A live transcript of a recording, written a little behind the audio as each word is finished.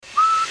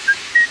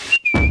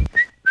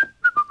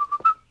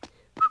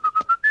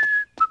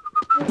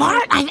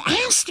Bart, I've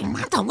asked you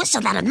not to whistle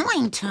that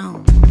annoying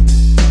tune.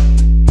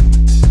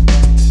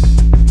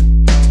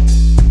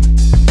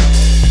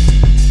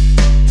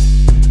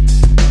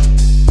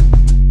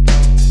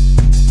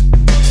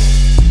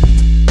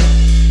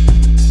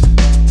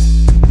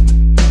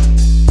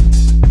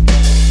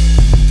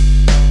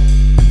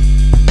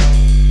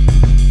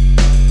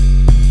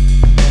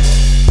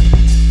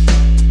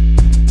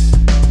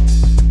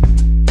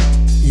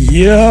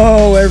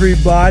 Yo,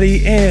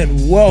 everybody,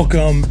 and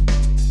welcome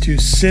to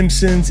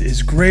Simpsons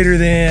is Greater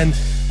Than,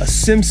 a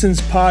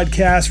Simpsons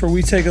podcast where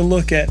we take a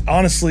look at,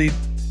 honestly,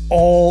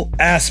 all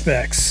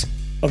aspects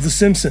of The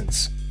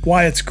Simpsons.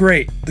 Why it's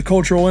great, the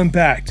cultural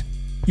impact.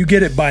 You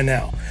get it by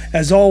now.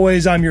 As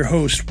always, I'm your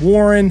host,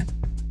 Warren,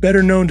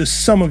 better known to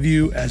some of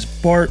you as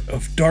Bart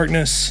of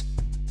Darkness.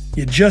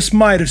 You just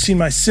might have seen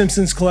my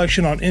Simpsons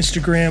collection on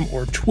Instagram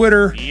or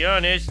Twitter. Be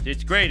honest,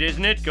 it's great,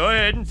 isn't it? Go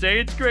ahead and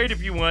say it's great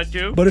if you want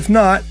to. But if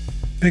not,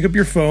 pick up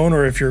your phone,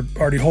 or if you're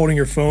already holding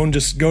your phone,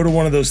 just go to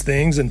one of those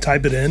things and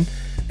type it in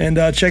and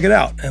check it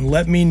out and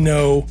let me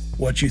know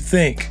what you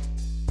think.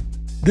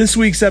 This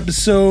week's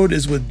episode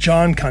is with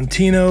John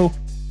Contino.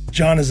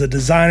 John is a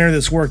designer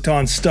that's worked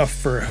on stuff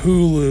for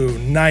Hulu,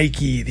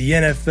 Nike, the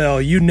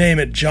NFL, you name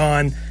it,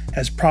 John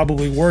has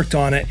probably worked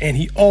on it, and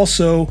he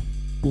also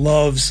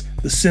loves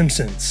The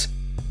Simpsons.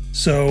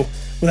 So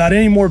without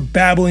any more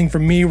babbling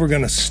from me, we're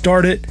going to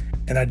start it,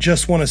 and I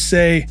just want to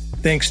say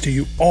thanks to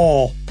you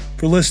all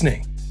for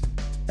listening.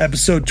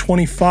 Episode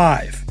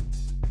 25.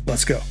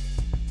 Let's go.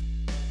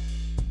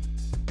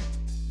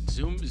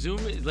 Zoom,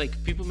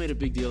 like, people made a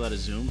big deal out of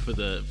Zoom for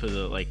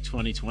the like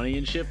 2020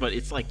 and shit, but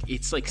it's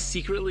like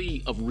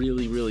secretly a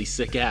really, really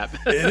sick app.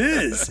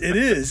 It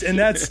is. And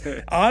that's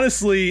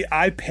honestly,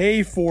 I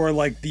pay for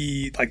like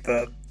the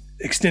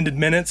extended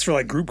minutes for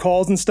like group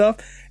calls and stuff,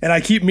 and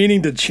I keep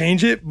meaning to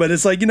change it, but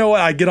it's like, you know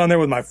what, I get on there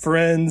with my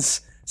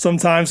friends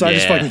sometimes, so I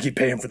just fucking keep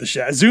paying for the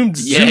shit.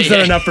 Zoom's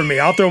done enough for me.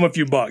 I'll throw them a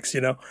few bucks,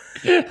 you know.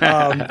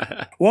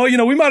 Well, you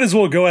know, we might as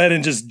well go ahead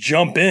and just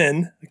jump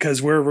in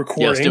because we're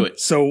recording. Let's do it.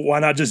 So why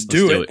not just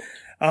do it?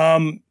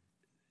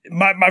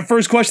 My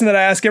first question that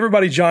I ask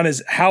everybody, John,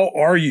 is how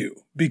are you?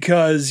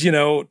 Because, you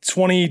know,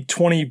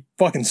 2020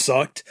 fucking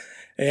sucked.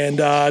 And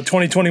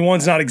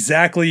 2021's not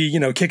exactly, you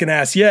know, kicking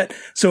ass yet.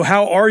 So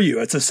how are you?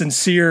 It's a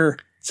sincere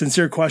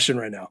question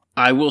right now.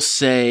 I will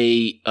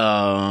say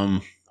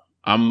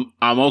I'm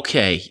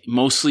okay,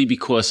 mostly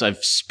because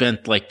I've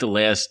spent like the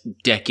last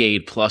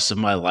decade plus of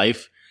my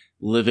life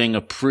living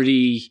a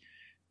pretty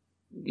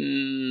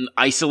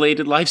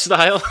isolated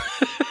lifestyle.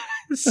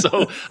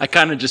 So I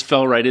kind of just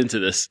fell right into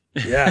this.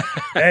 Yeah.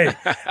 Hey,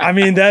 I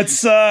mean,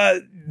 that's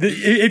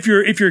if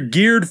you're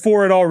geared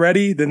for it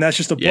already, then that's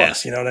just a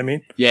plus. You know what I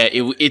mean? Yeah.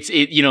 It's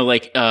you know,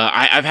 like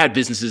I've had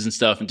businesses and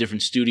stuff in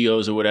different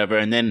studios or whatever,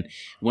 and then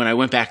when I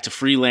went back to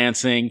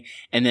freelancing,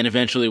 and then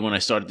eventually when I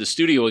started the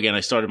studio again,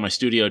 I started my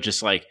studio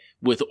just like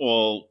with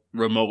all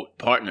remote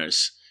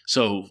partners.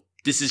 So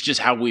this is just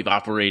how we've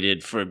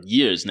operated for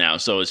years now.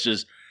 So it's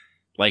just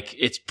like,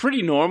 it's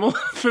pretty normal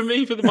for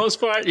me for the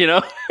most part, you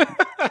know?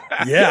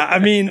 Yeah. I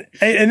mean,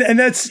 and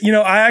that's, you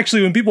know, I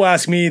actually, when people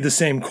ask me the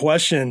same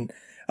question,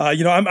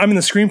 you know, I'm in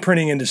the screen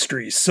printing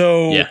industry.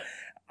 So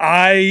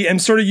I am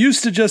sort of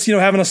used to just, you know,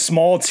 having a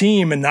small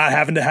team and not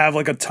having to have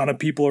like a ton of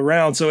people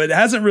around. So it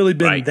hasn't really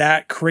been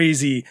that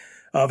crazy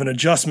of an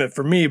adjustment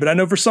for me, but I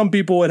know for some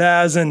people it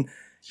has. And,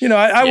 you know,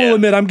 I will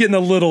admit I'm getting a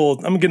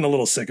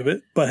little sick of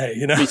it, but hey,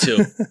 you know. Me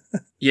too.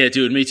 Yeah,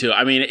 dude, me too.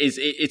 I mean,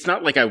 it's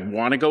not like I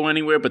want to go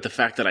anywhere, but the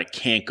fact that I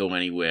can't go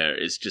anywhere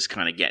is just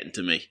kind of getting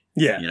to me.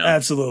 Yeah, you know?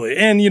 Absolutely.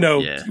 And, you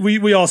know,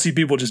 we all see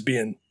people just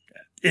being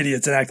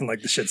idiots and acting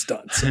like the shit's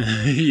done. So.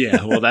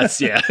 Yeah, well, that's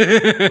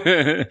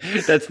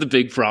that's the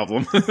big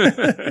problem.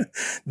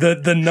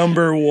 the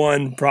number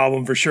one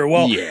problem for sure.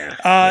 Well,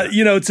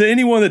 you know, to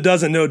anyone that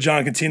doesn't know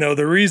John Contino,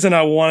 the reason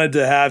I wanted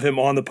to have him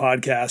on the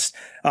podcast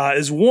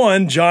is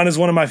one, John is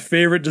one of my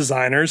favorite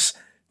designers.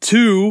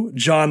 Two,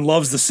 John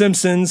loves The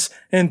Simpsons.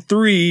 And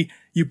three,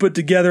 you put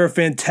together a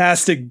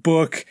fantastic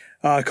book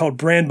called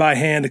Brand by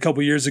Hand a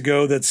couple years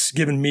ago that's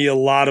given me a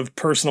lot of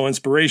personal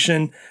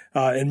inspiration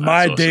in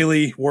my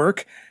daily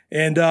work.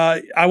 And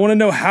I want to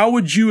know, how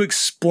would you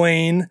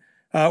explain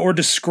or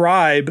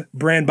describe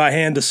Brand by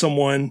Hand to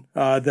someone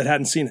that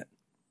hadn't seen it?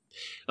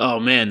 Oh,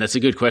 man, that's a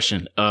good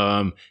question.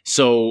 I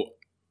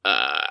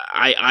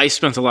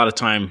spent a lot of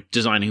time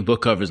designing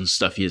book covers and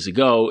stuff years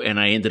ago, and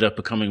I ended up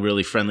becoming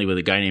really friendly with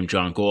a guy named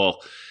John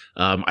Gall.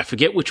 I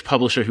forget which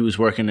publisher he was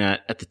working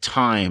at the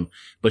time,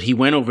 but he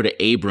went over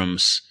to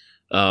Abrams,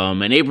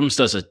 and Abrams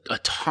does a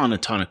ton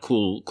of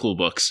cool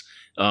books.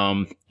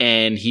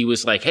 And he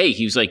was like,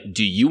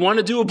 do you want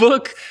to do a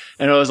book?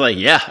 And I was like,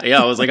 yeah.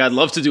 I was like, I'd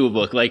love to do a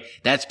book. Like,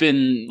 that's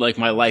been like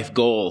my life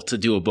goal, to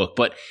do a book.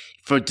 But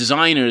for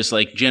designers,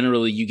 like,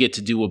 generally you get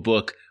to do a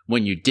book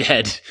when you're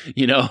dead,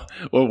 you know,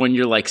 or when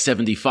you're like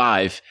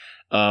 75.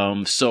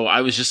 So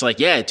I was just like,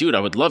 yeah, dude, I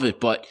would love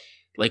it. But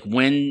like,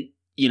 when,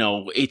 you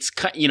know, it's,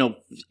 you know,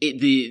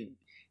 the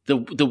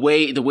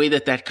way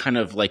that kind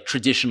of like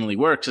traditionally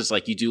works is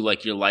like, you do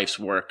like your life's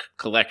work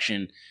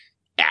collection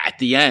at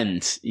the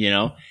end,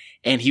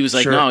 And he was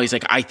like, Sure. no, he's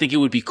like, I think it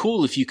would be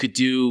cool if you could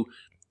do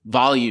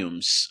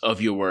volumes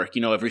of your work,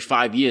 every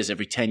 5 years,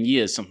 every 10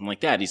 years, something like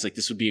that. He's like,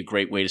 this would be a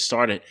great way to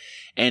start it.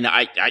 And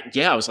I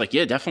was like,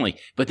 yeah, definitely.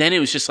 But then it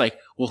was just like,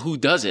 well, who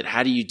does it?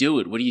 How do you do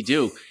it? What do you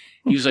do?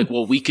 He was like,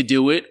 well, we could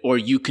do it, or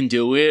you can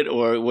do it,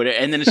 or whatever.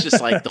 And then it's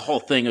just like the whole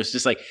thing was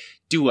just like,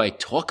 do I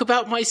talk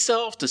about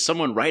myself? Does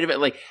someone write about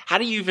it? Like, how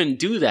do you even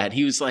do that?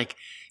 He was like,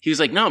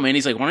 no, man.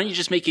 He's like, why don't you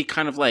just make it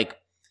kind of like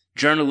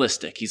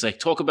journalistic? He's like,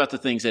 talk about the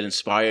things that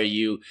inspire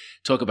you,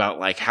 talk about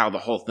like how the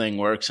whole thing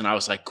works. And I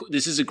was like,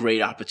 this is a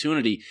great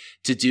opportunity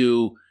to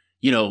do,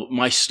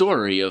 my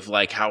story of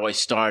like how I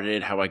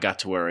started, how I got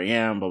to where I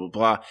am, blah, blah,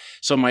 blah.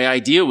 So my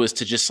idea was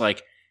to just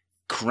like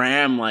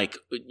cram like,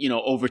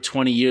 over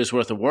 20 years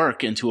worth of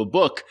work into a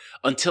book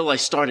until I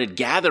started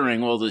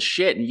gathering all this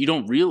shit. And you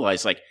don't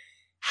realize like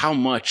how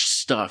much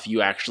stuff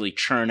you actually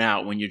churn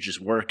out when you're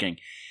just working.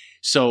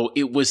 So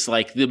it was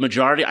like the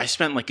majority, I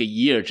spent like a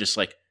year just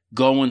like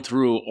going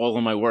through all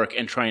of my work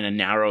and trying to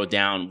narrow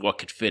down what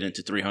could fit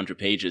into 300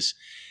 pages.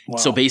 Wow.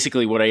 So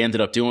basically what I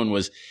ended up doing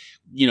was,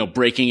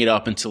 breaking it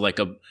up into like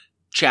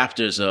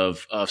chapters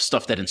of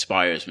stuff that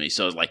inspires me.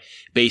 So like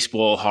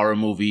baseball, horror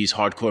movies,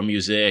 hardcore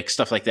music,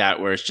 stuff like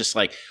that, where it's just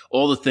like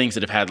all the things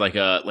that have had like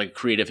a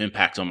creative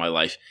impact on my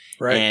life.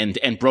 Right.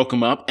 And broke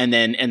them up and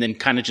then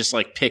kind of just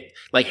like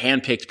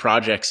handpicked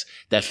projects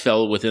that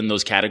fell within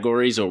those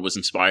categories or was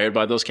inspired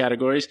by those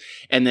categories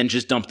and then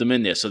just dumped them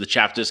in there. So the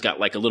chapters got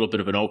like a little bit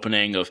of an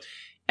opening of,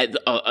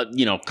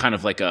 kind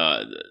of like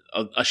a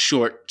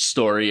short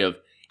story of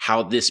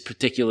how this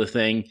particular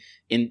thing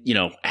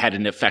had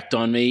an effect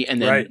on me,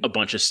 and then Right. a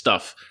bunch of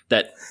stuff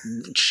that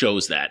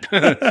shows that.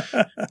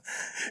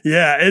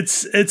 Yeah,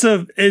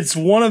 it's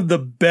one of the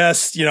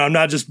best, I'm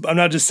not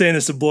just saying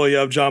this to blow you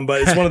up, John,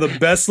 but it's one of the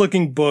best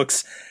looking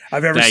books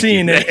I've ever Thank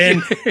seen. you.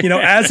 And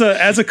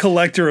as a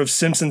collector of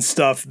Simpsons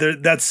stuff,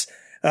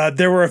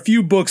 there were a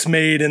few books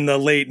made in the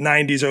late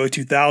 90s, early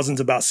 2000s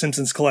about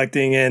Simpsons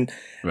collecting. And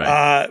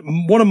Right.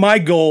 one of my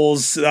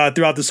goals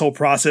throughout this whole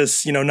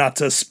process, not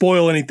to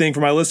spoil anything for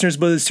my listeners,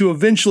 but is to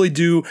eventually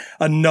do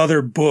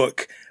another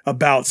book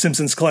about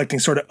Simpsons collecting,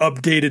 sort of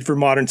updated for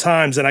modern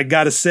times. And I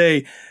got to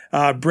say,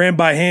 Brand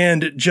by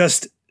Hand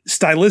just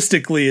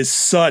stylistically is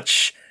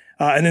such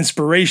an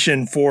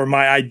inspiration for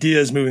my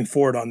ideas moving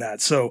forward on that.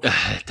 So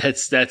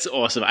That's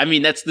awesome. I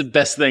mean, that's the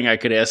best thing I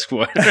could ask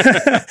for.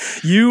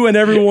 you and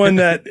everyone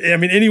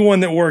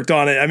anyone that worked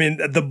on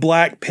it, the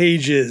black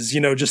pages,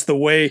 just the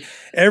way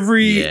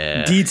every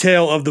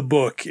detail of the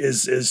book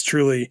is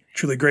truly,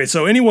 truly great.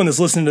 So anyone that's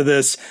listening to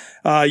this,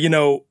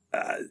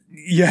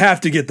 you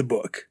have to get the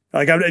book.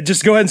 Like,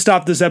 just go ahead and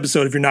stop this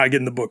episode if you're not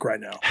getting the book right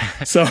now.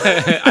 So,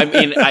 I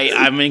mean,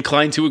 I'm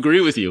inclined to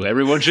agree with you.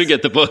 Everyone should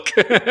get the book.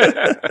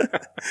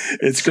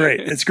 it's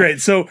great. It's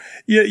great. So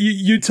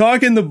you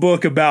talk in the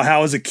book about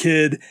how as a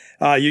kid,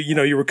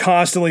 you were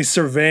constantly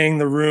surveying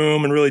the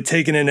room and really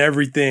taking in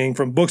everything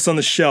from books on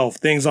the shelf,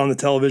 things on the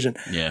television.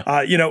 Yeah.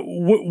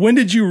 When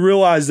did you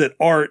realize that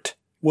art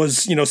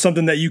was,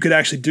 something that you could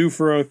actually do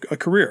for a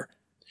career?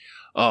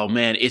 Oh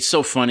man, it's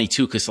so funny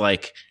too, because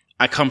like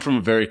I come from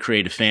a very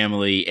creative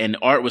family, and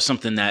art was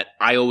something that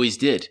I always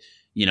did.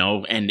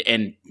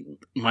 And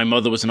my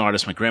mother was an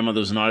artist, my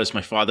grandmother was an artist,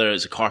 my father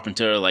is a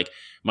carpenter, like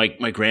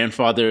my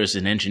grandfather is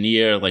an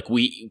engineer. Like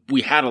we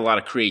had a lot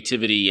of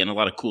creativity and a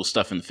lot of cool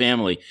stuff in the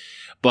family.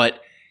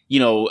 But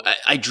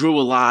I drew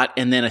a lot,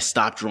 and then I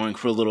stopped drawing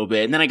for a little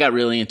bit, and then I got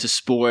really into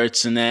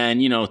sports, and then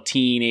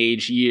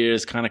teenage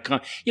years kind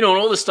of and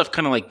all this stuff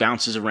kind of like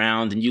bounces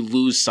around, and you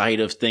lose sight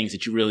of things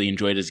that you really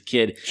enjoyed as a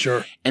kid.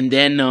 Sure. And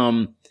then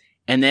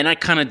I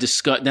kind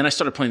of then I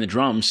started playing the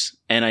drums,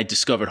 and I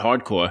discovered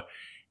hardcore.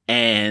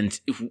 And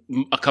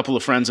a couple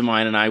of friends of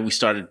mine and we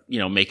started,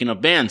 making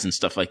up bands and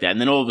stuff like that. And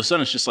then all of a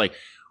sudden it's just like,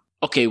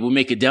 okay, we'll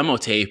make a demo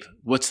tape.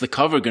 What's the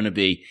cover going to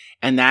be?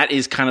 And that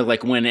is kind of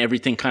like when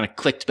everything kind of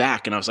clicked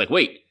back, and I was like,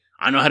 wait,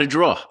 I know how to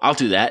draw. I'll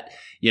do that,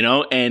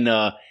 and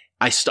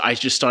I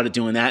just started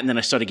doing that. And then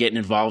I started getting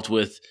involved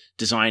with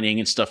designing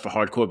and stuff for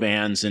hardcore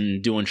bands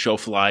and doing show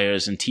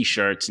flyers and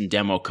t-shirts and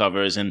demo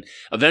covers. And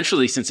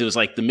eventually, since it was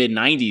like the mid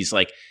 90s,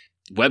 like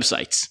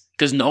websites,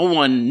 because no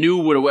one knew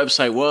what a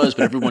website was,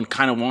 but everyone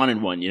kind of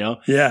wanted one,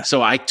 Yeah.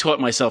 So I taught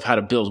myself how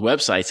to build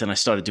websites, and I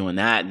started doing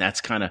that. And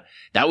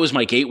that was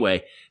my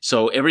gateway.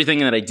 So everything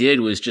that I did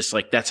was just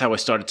like, that's how I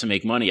started to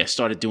make money. I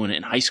started doing it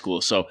in high school.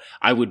 So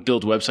I would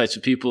build websites for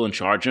people and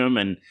charge them.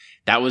 And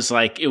that was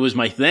like, it was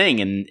my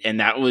thing. And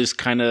that was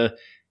kind of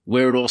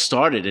where it all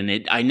started.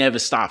 And I never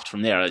stopped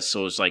from there. So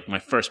it was like my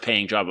first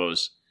paying job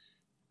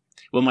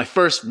my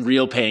first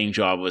real paying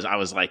job was, I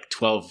was like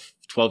 12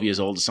 12 years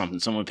old or something.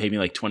 Someone paid me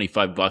like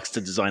 $25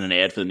 to design an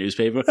ad for the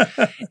newspaper.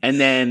 and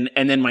then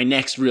my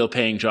next real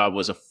paying job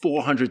was a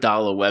 $400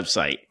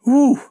 website.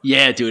 Ooh.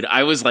 Yeah, dude.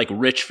 I was like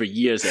rich for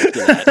years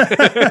after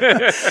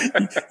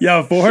that.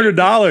 Yeah,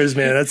 $400,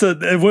 man. That's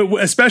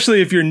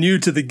especially if you're new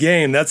to the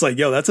game. That's like,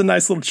 that's a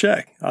nice little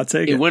check. I'll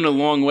take it. It went a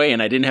long way,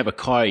 and I didn't have a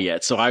car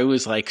yet, so I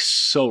was like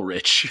so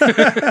rich.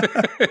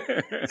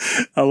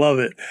 I love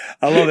it.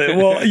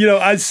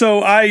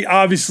 Well, I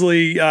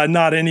obviously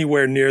not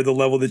anywhere near the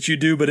level that you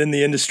do, but in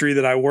the industry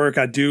that I work,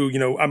 I do.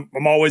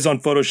 I'm always on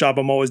Photoshop.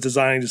 I'm always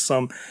designing to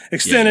some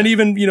extent, and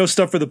even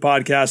stuff for the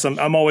podcast.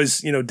 I'm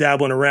always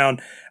dabbling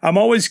around. I'm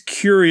always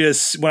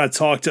curious when I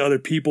talk to other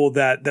people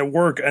that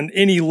work on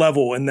any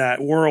level in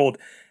that world.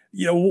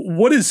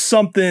 What is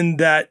something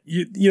that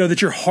that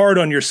you're hard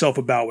on yourself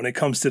about when it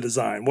comes to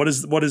design? What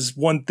is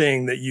one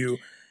thing that you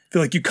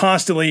feel like you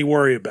constantly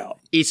worry about?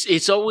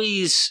 It's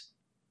always,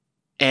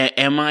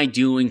 am I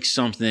doing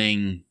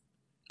something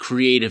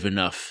creative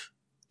enough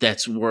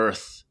that's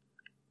worth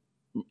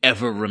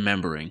ever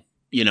remembering?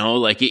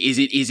 Like is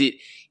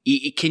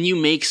it can you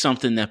make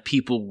something that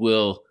people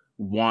will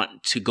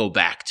want to go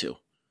back to?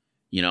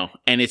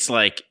 And it's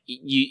like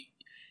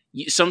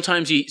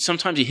sometimes you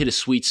hit a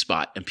sweet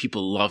spot and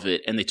people love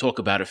it and they talk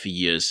about it for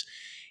years.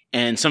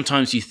 And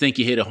sometimes you think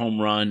you hit a home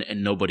run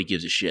and nobody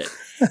gives a shit.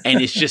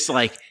 And it's just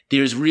like,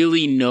 there's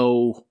really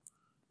no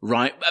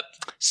right.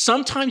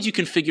 Sometimes you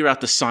can figure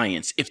out the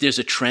science. If there's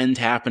a trend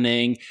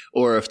happening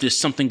or if there's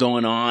something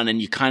going on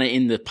and you're kind of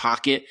in the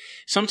pocket,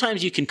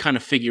 sometimes you can kind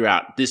of figure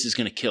out this is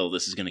going to kill,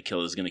 this is going to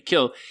kill, this is going to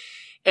kill.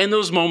 And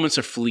those moments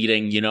are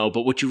fleeting,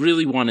 but what you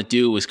really want to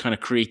do is kind of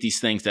create these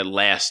things that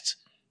last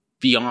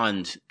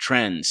beyond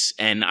trends.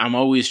 And I'm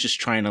always just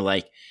trying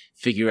to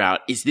figure out,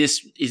 is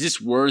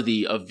this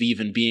worthy of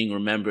even being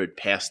remembered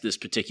past this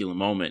particular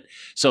moment?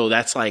 So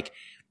that's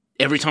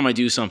every time I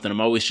do something,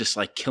 I'm always just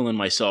killing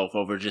myself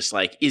over just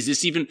is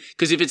this even,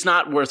 because if it's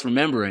not worth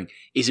remembering,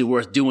 is it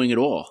worth doing at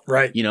all?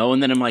 Right.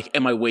 And then I'm like,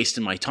 am I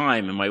wasting my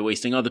time? Am I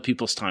wasting other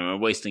people's time? Am I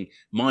wasting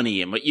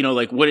money? Am I,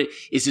 what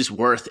is this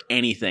worth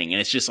anything?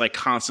 And it's just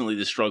constantly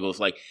the struggle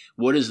of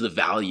what is the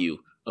value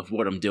of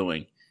what I'm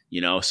doing?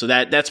 So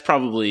that's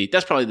probably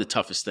the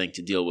toughest thing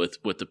to deal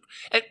with the,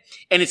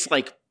 and it's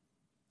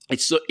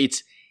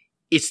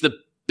it's the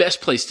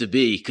best place to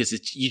be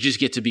because you just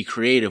get to be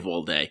creative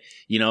all day,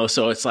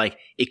 so it's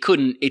it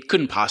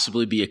couldn't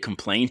possibly be a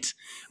complaint,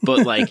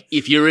 but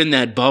if you're in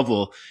that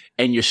bubble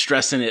and you're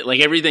stressing it,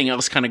 everything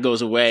else kind of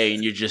goes away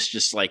and you're just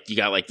you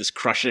got this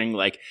crushing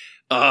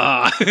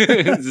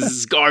this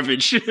is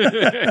garbage.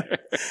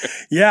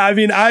 Yeah, I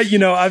mean,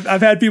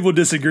 I've had people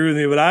disagree with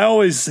me, but I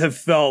always have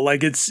felt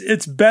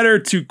it's better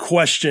to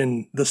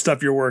question the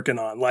stuff you're working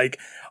on.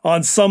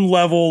 On some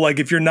level,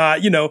 if you're not,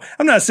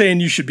 I'm not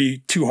saying you should be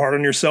too hard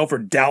on yourself or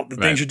doubt the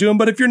things you're doing,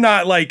 but if you're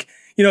not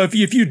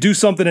if you do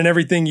something and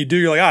everything you do,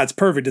 you're it's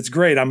perfect, it's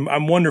great,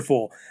 I'm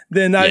wonderful,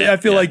 then I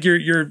feel like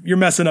you're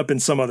messing up in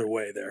some other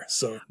way there.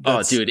 So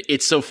dude,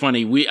 it's so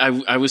funny.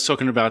 I was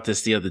talking about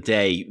this the other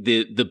day.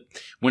 The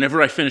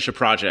whenever I finish a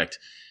project,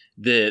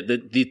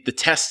 the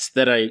test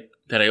that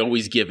I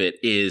always give it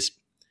is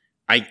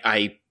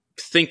I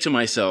think to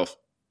myself,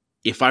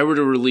 if I were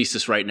to release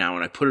this right now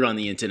and I put it on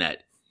the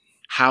internet,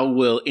 how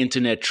will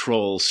internet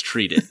trolls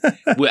treat it?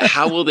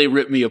 How will they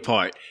rip me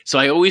apart? So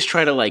I always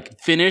try to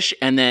finish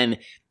and then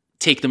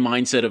take the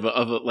mindset of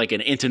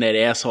an internet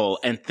asshole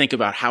and think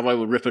about how I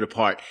would rip it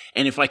apart.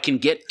 And if I can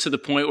get to the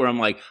point where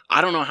I'm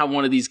I don't know how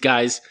one of these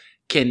guys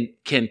can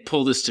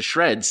pull this to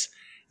shreds,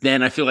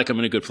 then I feel like I'm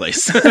in a good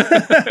place.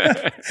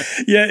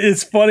 Yeah,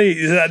 it's funny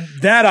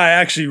that I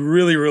actually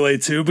really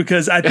relate to,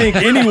 because I think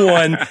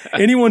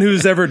anyone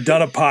who's ever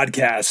done a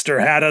podcast or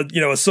had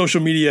a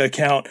social media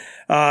account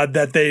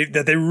that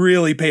they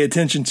really pay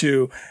attention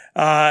to,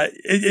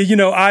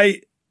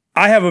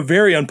 I have a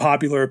very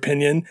unpopular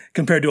opinion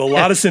compared to a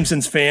lot of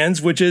Simpsons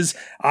fans, which is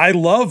I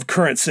love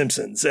current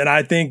Simpsons. And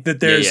I think that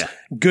there's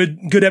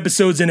good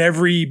episodes in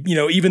every,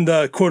 even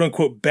the quote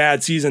unquote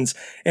bad seasons.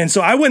 And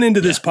so I went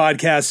into this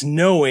podcast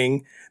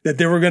knowing that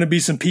there were going to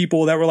be some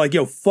people that were like,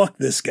 yo, fuck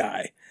this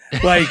guy.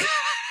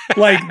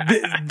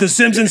 The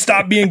Simpsons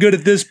stopped being good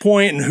at this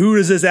point, and who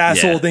does this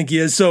asshole think he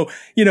is? So,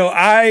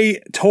 I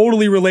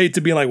totally relate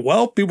to being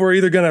well, people are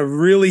either going to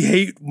really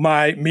hate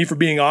me for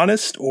being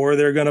honest, or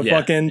they're going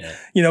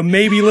to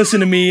maybe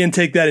listen to me and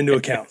take that into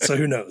account. So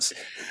who knows?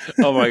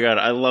 Oh my God.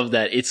 I love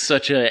that. It's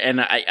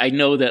and I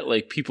know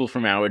that people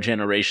from our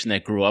generation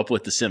that grew up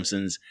with the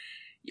Simpsons,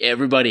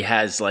 everybody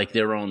has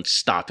their own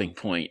stopping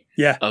point.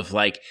 Yeah. Of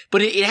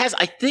but it has,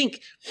 I think,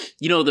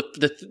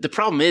 the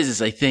problem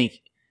is I think,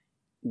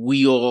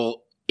 we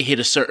all hit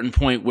a certain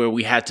point where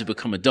we had to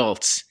become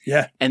adults.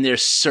 Yeah. And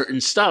there's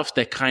certain stuff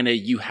that kind of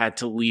you had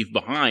to leave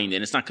behind.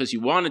 And it's not because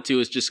you wanted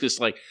to, it's just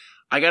because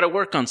I got to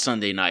work on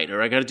Sunday night,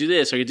 or I got to do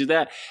this, or I got to do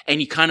that.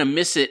 And you kind of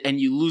miss it and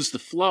you lose the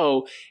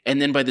flow.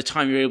 And then by the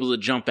time you're able to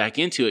jump back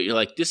into it,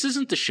 you're this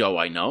isn't the show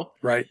I know.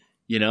 Right.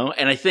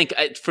 And I think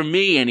for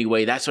me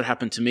anyway, that's what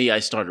happened to me. I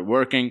started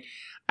working.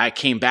 I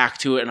came back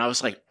to it and I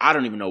was like, I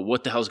don't even know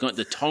what the hell's going on.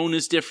 The tone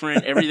is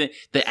different. Everything,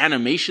 the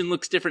animation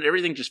looks different.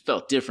 Everything just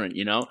felt different,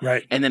 you know?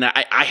 Right. And then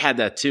I had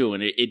that too.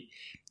 And it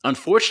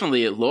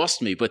unfortunately, it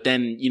lost me. But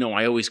then, you know,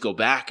 I always go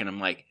back and I'm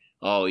like,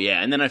 oh,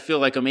 yeah. And then I feel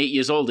like I'm 8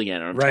 years old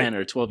again, or I'm 10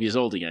 or 12 years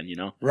old again, you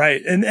know?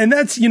 Right. And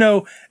that's, you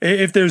know,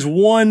 if there's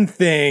one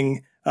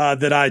thing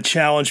that I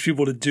challenge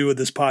people to do with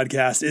this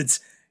podcast, it's,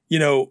 you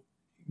know,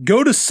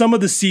 go to some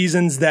of the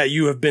seasons that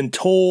you have been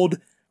told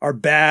are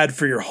bad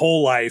for your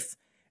whole life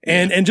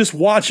and just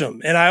watch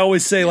them. And I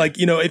always say, like,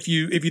 you know, if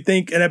you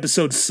think an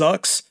episode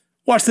sucks,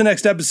 watch the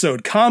next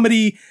episode.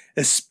 Comedy,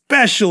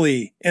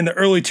 especially in the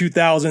early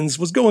 2000s,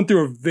 was going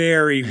through a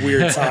very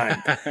weird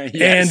time.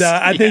 Yes, and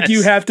I think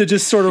you have to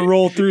just sort of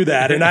roll through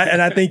that. And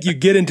I think you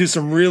get into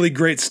some really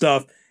great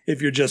stuff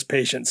if you're just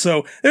patient.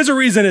 So there's a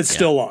reason it's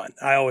still on.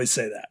 I always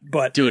say that.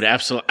 But dude,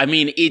 absolutely. I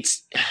mean, it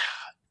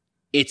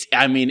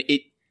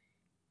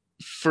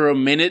for a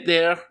minute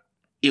there,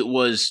 it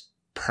was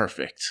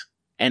perfect.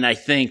 And I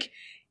think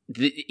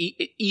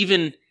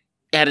even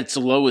at its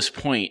lowest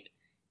point,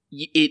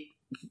 it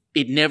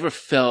never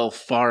fell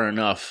far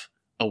enough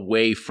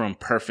away from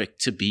perfect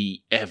to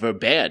be ever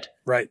bad.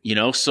 Right. You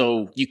know,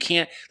 so you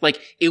can't,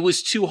 like, it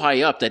was too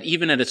high up that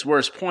even at its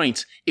worst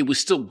points, it was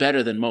still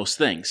better than most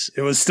things.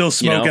 It was still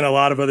smoking a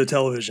lot of other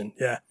television.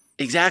 Yeah.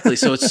 Exactly.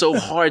 So it's so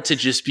hard to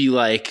just be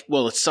like,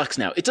 well, it sucks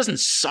now. It doesn't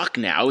suck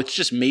now. It's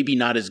just maybe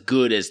not as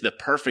good as the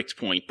perfect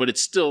point, but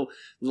it's still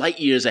light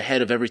years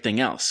ahead of everything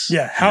else.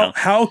 Yeah.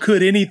 How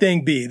could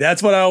anything be?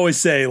 That's what I always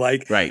say.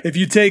 Like, if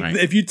you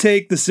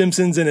take The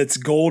Simpsons in its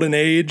golden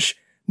age,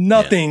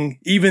 nothing,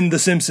 even The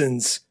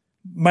Simpsons,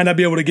 might not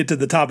be able to get to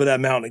the top of that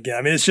mountain again.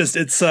 I mean,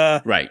 it's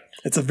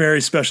a very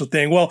special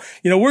thing. Well,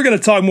 you know, we're going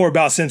to talk more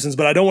about Simpsons,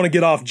 but I don't want to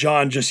get off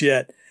John just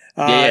yet.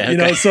 You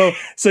know, so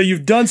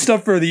you've done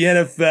stuff for the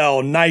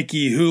NFL,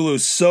 Nike, Hulu,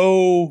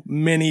 so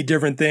many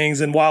different things.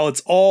 And while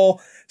it's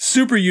all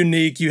super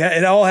unique,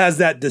 it all has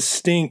that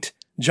distinct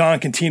John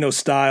Contino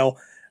style.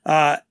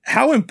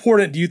 How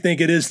important do you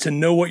think it is to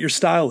know what your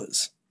style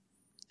is?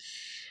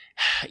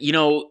 You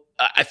know,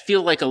 I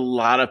feel like a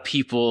lot of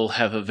people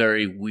have a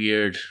very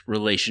weird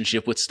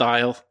relationship with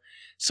style.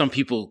 Some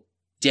people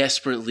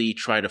desperately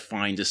try to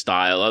find a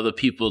style. Other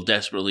people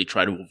desperately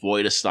try to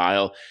avoid a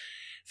style.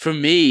 For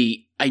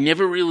me, I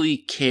never really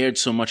cared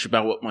so much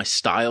about what my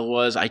style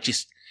was.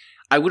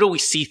 I would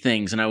always see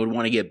things and I would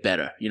want to get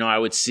better. You know, I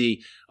would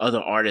see other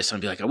artists and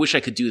I'd be like, I wish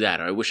I could do that,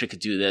 or I wish I could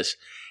do this.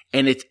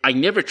 And I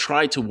never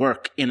tried to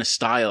work in a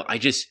style. I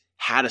just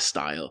had a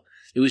style.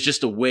 It was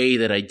just a way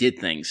that I did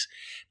things.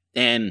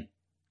 And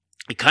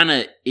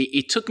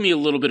it took me a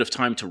little bit of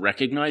time to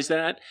recognize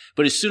that.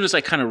 But as soon as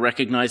I kind of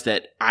recognized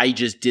that I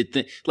just did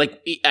things,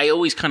 like, I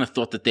always kind of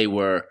thought that they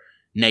were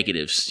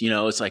negatives. You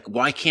know, it's like,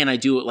 why can't I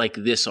do it like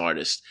this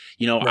artist?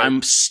 You know, right.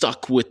 I'm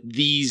stuck with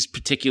these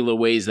particular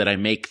ways that I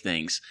make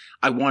things.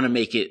 I want to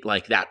make it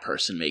like that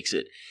person makes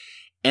it.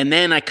 And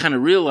then I kind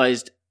of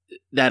realized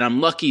that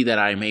I'm lucky that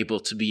I'm able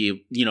to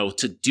be, you know,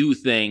 to do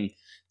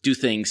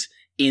things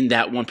in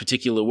that one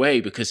particular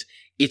way, because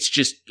it's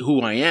just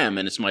who I am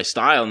and it's my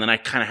style. And then I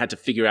kind of had to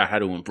figure out how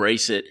to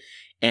embrace it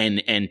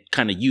and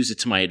kind of use it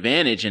to my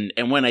advantage.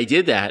 And when I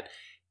did that,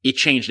 it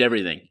changed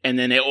everything. And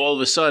then all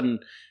of a sudden,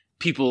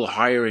 people are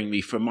hiring me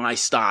for my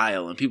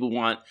style and people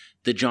want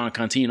the John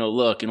Contino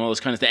look and all this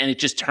kind of thing. And it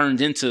just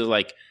turned into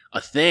like a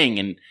thing.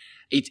 And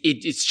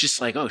it's just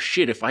like, oh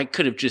shit, if I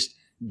could have just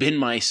been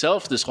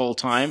myself this whole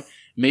time,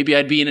 maybe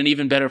I'd be in an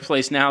even better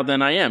place now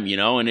than I am, you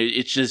know? And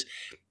it's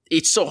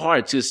so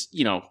hard to,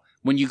 you know,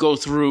 when you go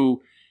through,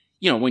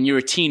 you know, when you're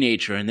a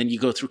teenager and then you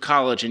go through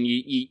college and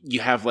you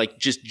have like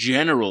just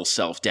general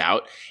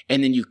self-doubt,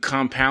 and then you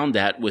compound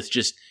that with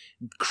just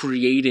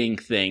creating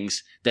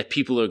things that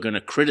people are going to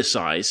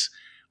criticize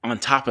on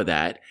top of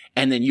that,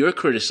 and then you're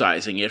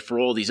criticizing it for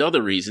all these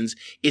other reasons.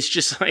 It's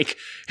just like,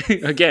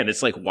 again,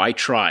 it's like, why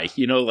try?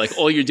 You know, like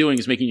all you're doing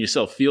is making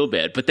yourself feel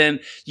bad. But then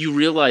you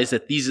realize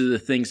that these are the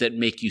things that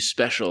make you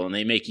special and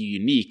they make you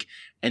unique,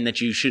 and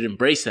that you should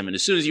embrace them. And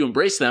as soon as you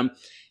embrace them,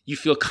 you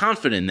feel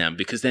confident in them,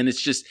 because then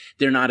it's just,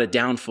 they're not a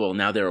downfall.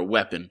 Now they're a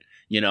weapon.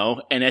 You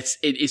know, and as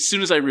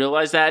soon as I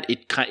realized that,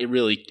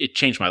 it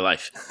changed my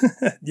life.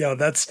 Yo,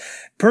 that's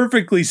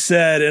perfectly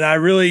said. And I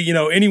really, you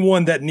know,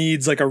 anyone that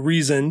needs like a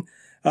reason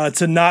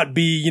to not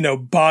be, you know,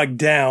 bogged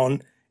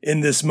down in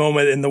this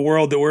moment in the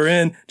world that we're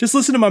in, just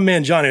listen to my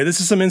man John here. This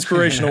is some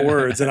inspirational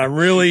words, and I'm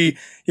really,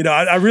 you know,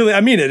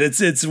 I mean it.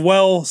 It's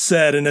well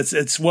said, and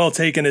it's well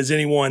taken as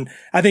anyone.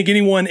 I think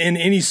anyone in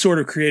any sort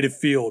of creative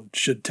field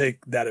should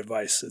take that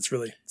advice. It's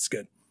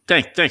good.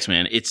 Thanks,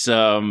 man. It's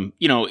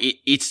you know,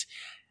 it's.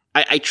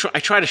 I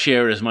try to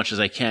share it as much as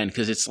I can,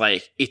 because it's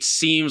like, it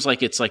seems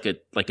like it's like a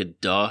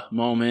duh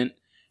moment,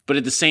 but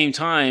at the same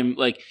time,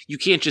 like, you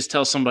can't just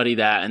tell somebody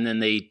that and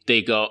then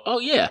they go, oh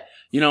yeah,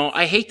 you know,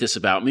 I hate this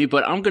about me,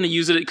 but I'm going to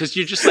use it, because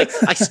you're just like,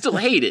 I still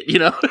hate it, you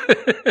know?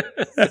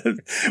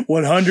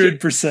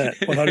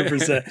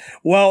 100%.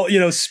 Well, you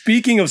know,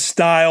 speaking of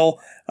style,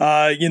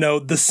 you know,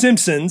 The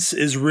Simpsons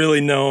is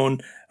really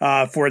known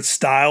for its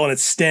style and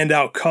its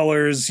standout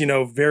colors, you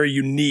know, very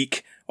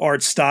unique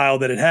art style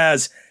that it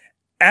has.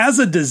 As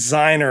a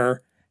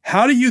designer,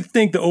 how do you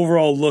think the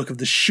overall look of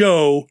the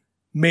show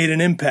made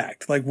an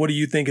impact? Like, what do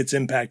you think its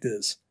impact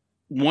is?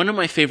 One of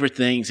my favorite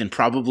things, and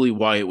probably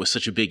why it was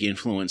such a big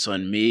influence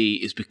on me,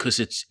 is because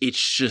it's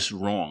just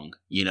wrong,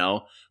 you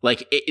know?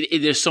 Like,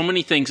 there's so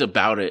many things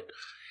about it.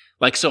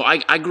 Like, so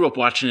I grew up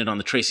watching it on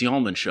the Tracy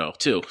Ullman show,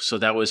 too. So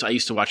I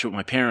used to watch it with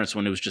my parents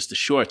when it was just the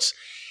shorts.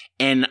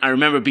 And I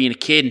remember being a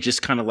kid and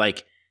just kind of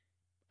like,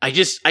 I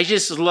just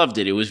loved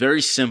it. It was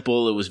very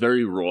simple. It was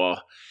very raw.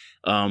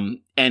 And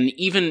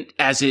even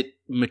as it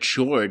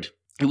matured,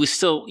 it was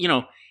still, you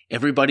know,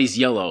 everybody's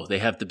yellow. They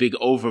have the big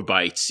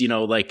overbites, you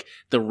know, like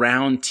the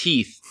round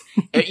teeth,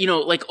 you know,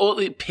 like all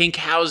the pink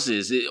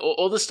houses,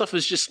 all this stuff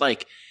was just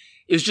like,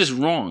 it was just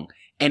wrong.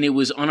 And it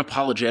was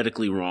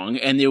unapologetically wrong.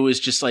 And there was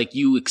just like,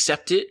 you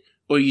accept it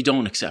or you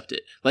don't accept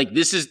it. Like,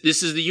 this is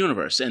the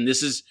universe, and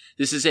this is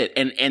it.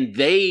 And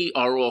they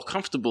are all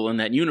comfortable in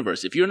that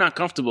universe. If you're not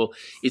comfortable,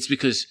 it's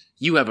because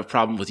you have a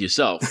problem with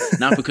yourself,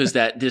 not because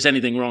that there's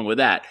anything wrong with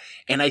that.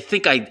 And I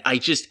think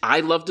I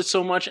loved it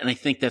so much. And I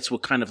think that's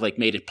what kind of like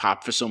made it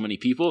pop for so many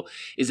people,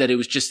 is that it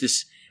was just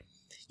this,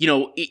 you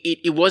know,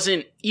 it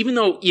wasn't, even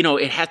though, you know,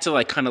 it had to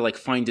like kind of like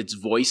find its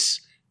voice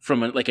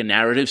from a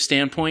narrative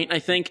standpoint, I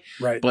think.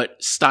 Right.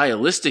 But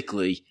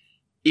stylistically,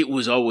 it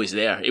was always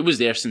there. It was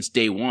there since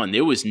day one.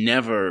 There was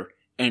never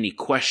any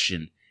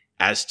question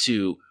as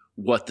to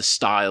what the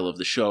style of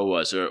the show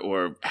was,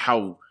 or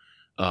how,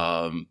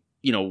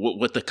 you know,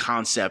 what the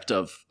concept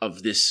of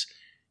this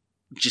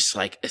just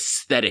like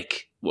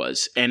aesthetic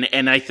was.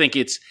 And I think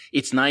it's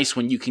nice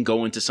when you can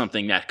go into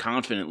something that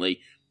confidently.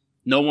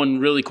 No one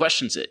really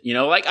questions it. You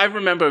know, like I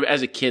remember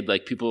as a kid,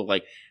 like people were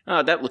like,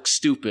 oh, that looks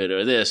stupid,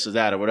 or this or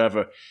that or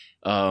whatever.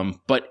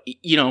 But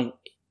you know,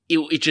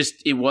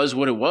 it was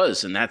what it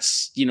was. And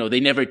that's, you know, they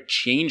never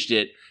changed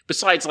it.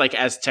 Besides, like,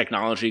 as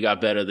technology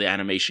got better, the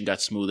animation got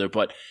smoother,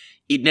 but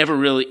it never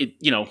really,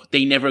 you know,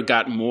 they never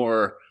got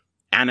more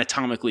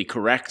anatomically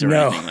correct or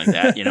anything like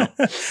that, you know?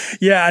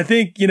 Yeah, I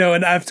think, you know,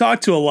 and I've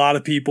talked to a lot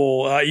of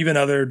people, even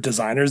other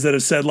designers, that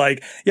have said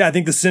like, yeah, I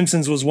think The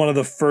Simpsons was one of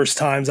the first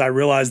times I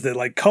realized that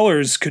like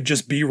colors could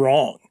just be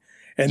wrong.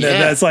 And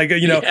that's like,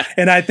 you know,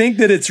 and I think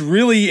that it's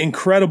really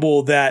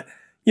incredible that,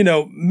 you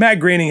know, Matt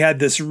Groening had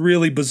this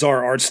really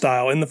bizarre art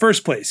style in the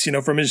first place, you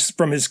know, from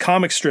his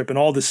comic strip and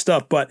all this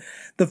stuff. But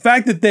the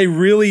fact that they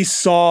really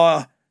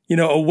saw, you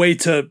know, a way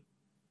to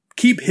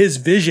keep his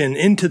vision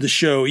into the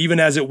show,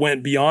 even as it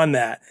went beyond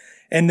that.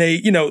 And they,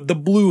 you know, the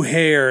blue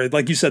hair,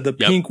 like you said, the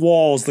pink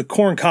walls, the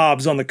corn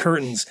cobs on the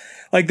curtains,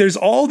 like there's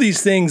all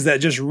these things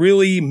that just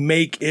really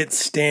make it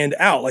stand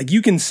out. Like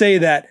you can say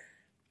that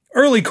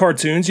early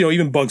cartoons, you know,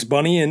 even Bugs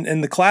Bunny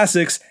and the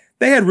classics,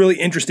 they had really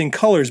interesting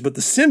colors, but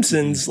The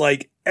Simpsons,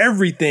 like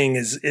everything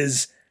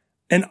is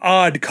an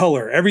odd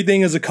color.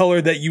 Everything is a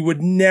color that you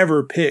would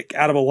never pick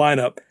out of a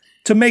lineup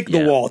to make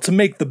the wall, to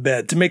make the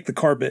bed, to make the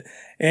carpet.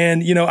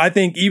 And, you know, I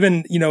think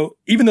even though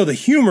the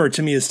humor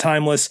to me is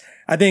timeless,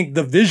 I think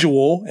the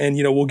visual, and,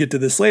 you know, we'll get to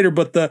this later,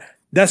 but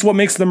that's what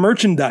makes the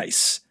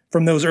merchandise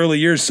from those early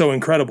years so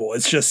incredible.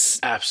 It's just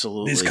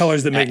absolutely these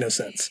colors that make no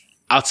sense.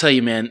 I'll tell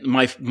you, man,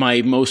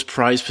 my most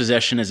prized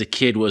possession as a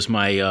kid was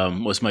my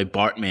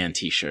Bartman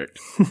t-shirt.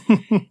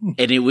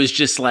 And it was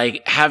just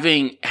like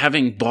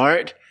having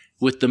Bart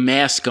with the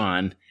mask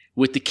on,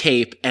 with the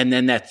cape, and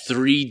then that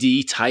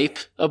 3D type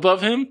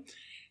above him.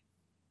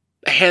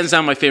 Hands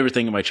down my favorite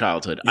thing in my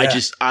childhood. Yeah.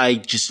 I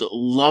just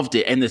loved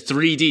it. And the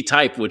 3D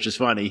type, which is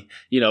funny,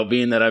 you know,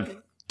 being that I've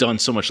done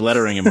so much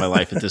lettering in my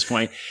life at this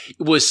point,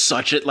 it was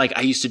such a, like,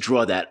 I used to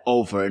draw that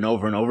over and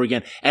over and over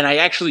again. And I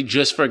actually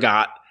just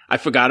forgot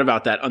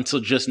about that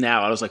until just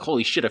now. I was like,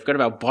 holy shit, I forgot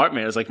about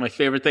Bartman. It was like my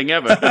favorite thing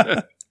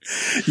ever.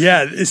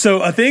 Yeah.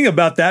 So a thing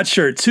about that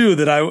shirt too,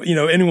 that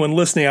anyone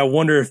listening, I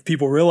wonder if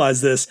people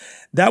realize this,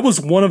 that was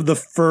one of the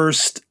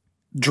first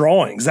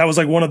drawings. That was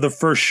like one of the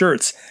first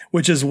shirts,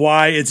 which is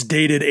why it's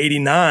dated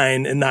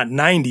 89 and not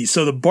 90.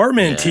 So the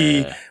Bartman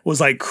tee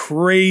was like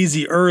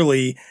crazy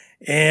early.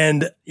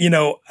 And, you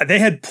know, they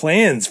had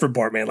plans for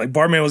Bartman. Like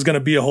Bartman was going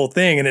to be a whole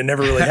thing and it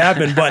never really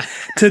happened. But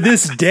to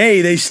this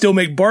day, they still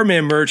make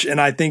Bartman merch.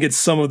 And I think it's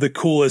some of the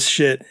coolest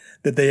shit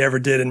that they ever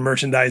did in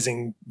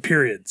merchandising,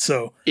 period.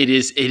 So it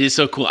is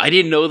so cool. I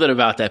didn't know that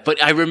about that.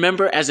 But I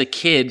remember as a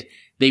kid,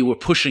 they were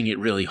pushing it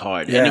really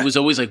hard. Yeah. And it was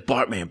always like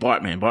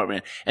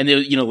Bartman. And they,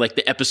 you know, like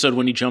the episode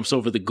when he jumps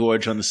over the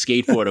gorge on the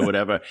skateboard or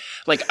whatever.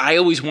 Like I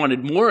always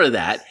wanted more of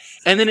that.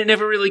 And then it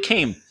never really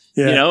came.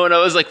 Yeah. You know, and I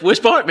was like,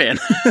 where's Bartman?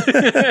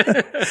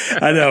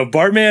 I know,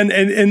 Bartman,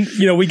 and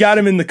you know, we got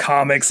him in the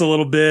comics a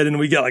little bit, and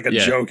we got like a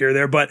joke here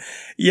there, but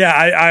yeah,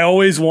 I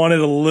always wanted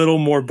a little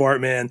more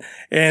Bartman,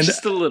 and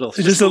just a little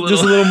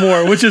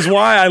more, which is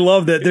why I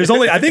love that. There's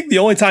I think the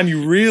only time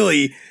you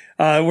really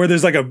where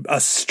there's like a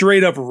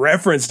straight up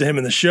reference to him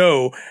in the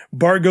show,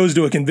 Bart goes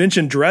to a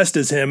convention dressed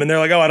as him and they're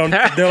like,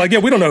 they're like, yeah,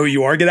 we don't know who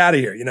you are. Get out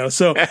of here. You know?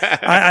 So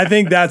I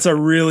think that's I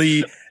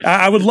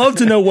would love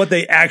to know what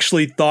they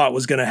actually thought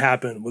was going to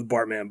happen with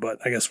Bartman, but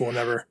I guess we'll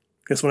never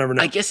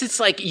know. I guess it's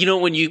like, you know,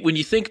 when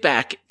you think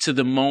back to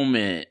the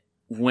moment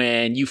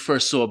when you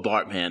first saw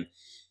Bartman,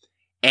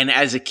 And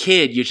as a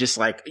kid, you're just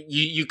like,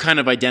 you kind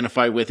of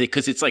identify with it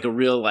because it's like a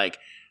real like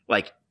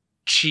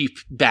cheap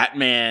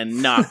Batman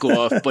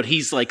knockoff, but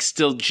he's like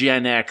still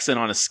Gen X and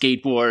on a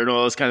skateboard and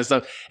all this kind of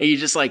stuff. And you're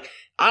just like,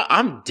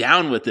 I'm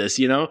down with this,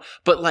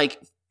 But like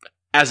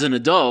as an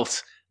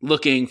adult,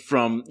 looking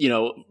from,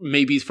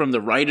 maybe from the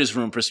writer's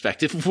room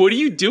perspective, what do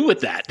you do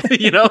with that?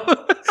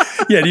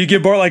 Yeah, do you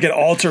give Bart like an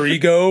alter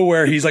ego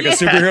where he's like a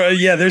superhero?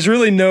 Yeah, there's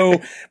really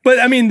no, but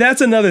I mean,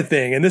 that's another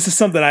thing. And this is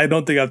something I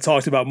don't think I've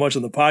talked about much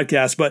on the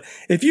podcast, but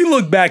if you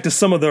look back to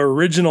some of the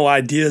original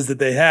ideas that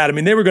they had, I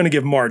mean, they were going to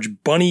give Marge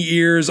bunny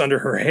ears under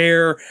her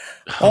hair,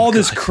 all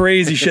this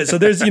crazy shit. So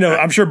there's,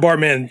 I'm sure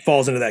Bartman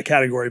falls into that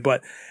category,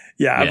 but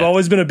yeah, I've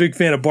always been a big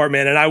fan of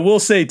Bartman. And I will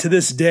say to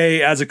this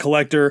day, as a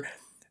collector,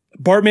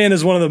 Bartman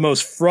is one of the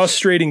most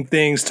frustrating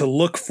things to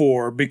look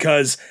for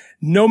because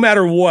no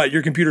matter what,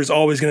 your computer is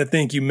always going to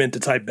think you meant to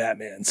type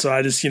Batman. So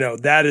I just,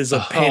 that is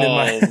a pain in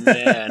my... Oh,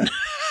 man.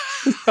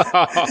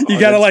 You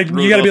gotta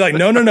be like,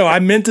 no, I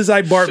meant to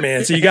type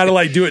Bartman. So you gotta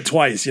like do it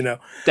twice,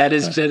 That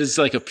is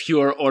like a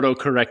pure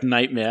autocorrect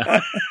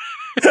nightmare.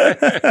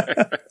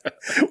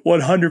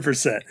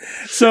 100%.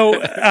 So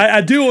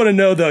I do want to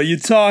know though, you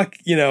talked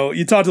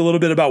a little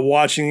bit about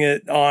watching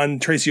it on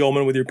Tracy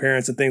Ullman with your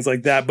parents and things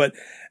like that. But,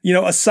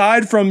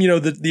 aside from,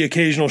 the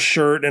occasional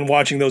shirt and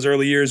watching those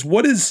early years,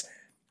 what is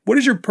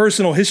your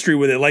personal history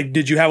with it? Like,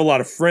 did you have a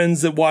lot of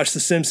friends that watched The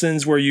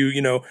Simpsons? Were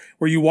you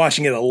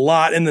watching it a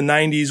lot in the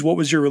 90s? What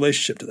was your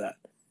relationship to that?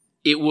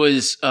 It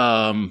was,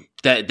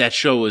 that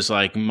show was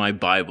like my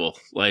Bible.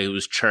 Like it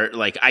was church.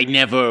 Like I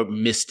never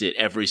missed it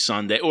every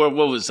Sunday, or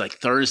what was like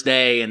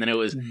Thursday, and then it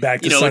was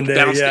back to Sunday.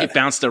 It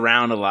bounced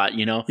around a lot,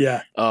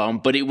 Yeah.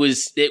 But it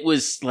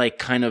was like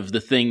kind of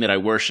the thing that I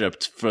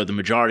worshipped for the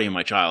majority of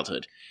my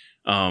childhood.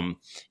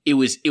 It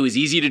was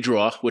easy to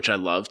draw, which I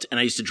loved, and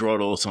I used to draw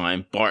it all the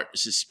time. Bart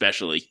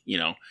especially,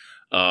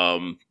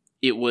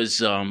 it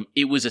was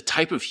a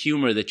type of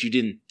humor that you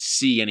didn't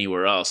see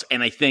anywhere else,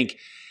 and I think,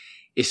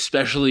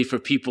 especially for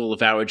people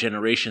of our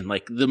generation,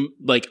 I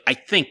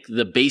think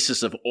the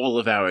basis of all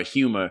of our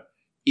humor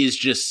is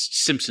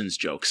just Simpsons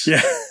jokes.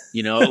 Yeah.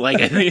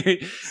 I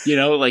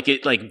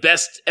think,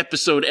 best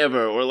episode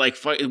ever, or like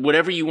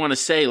whatever you want to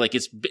say, like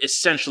it's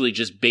essentially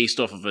just based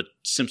off of a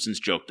Simpsons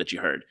joke that you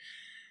heard.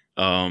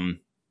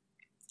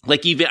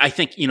 Like even, I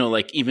think,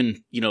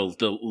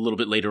 the little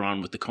bit later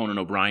on with the Conan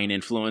O'Brien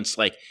influence,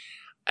 like,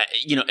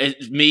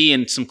 me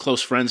and some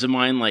close friends of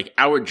mine, like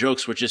our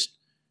jokes were just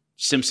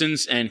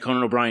Simpsons and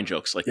Conan O'Brien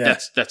jokes. Like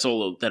that's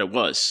all that it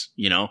was,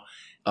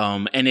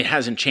 and it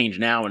hasn't changed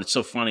now. And it's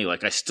so funny.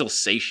 Like I still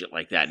say shit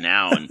like that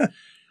now. And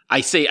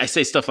I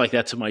say stuff like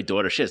that to my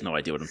daughter. She has no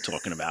idea what I'm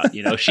talking about.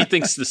 She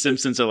thinks the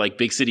Simpsons are like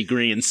Big City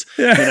Greens,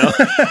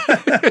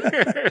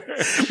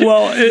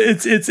 Well,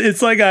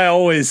 it's like I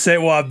always say,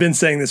 well, I've been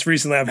saying this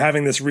recently. I'm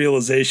having this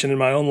realization in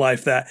my own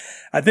life that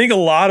I think a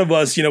lot of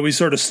us, we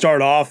sort of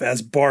start off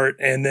as Bart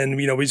and then,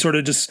 we sort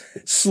of just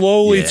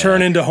slowly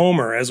turn into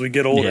Homer as we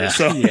get older. Yeah.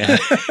 So yeah.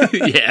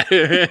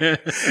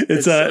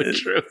 It's so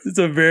true. It's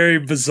a very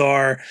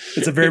bizarre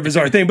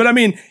thing. But I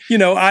mean,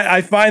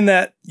 I find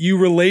that you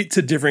relate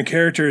to different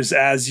characters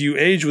as you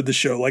age with the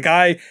show. Like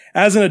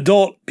as an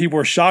adult, people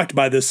are shocked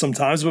by this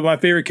sometimes, but my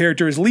favorite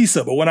character is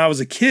Lisa. But when I was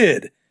a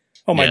kid,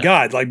 oh my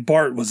God, like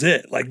Bart was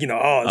it. Like,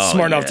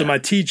 smart enough to my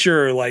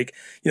teacher. Like,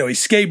 he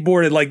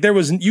skateboarded. Like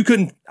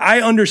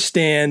I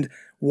understand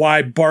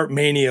why Bart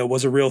Mania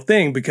was a real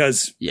thing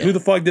because who the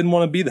fuck didn't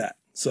want to be that?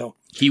 So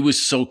he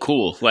was so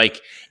cool.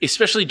 Like,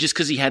 especially just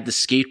because he had the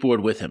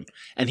skateboard with him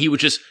and he would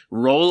just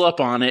roll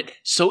up on it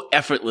so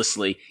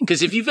effortlessly.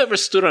 Because if you've ever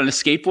stood on a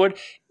skateboard,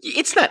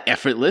 it's not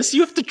effortless.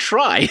 You have to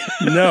try.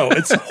 No,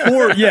 it's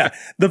horrible. Yeah.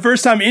 The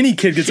first time any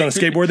kid gets on a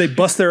skateboard, they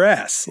bust their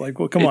ass. Like,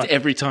 well, come on.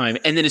 Every time.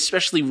 And then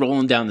especially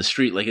rolling down the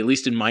street, like at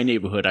least in my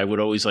neighborhood, I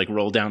would always like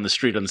roll down the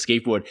street on the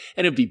skateboard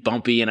and it'd be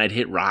bumpy and I'd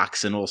hit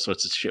rocks and all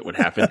sorts of shit would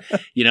happen,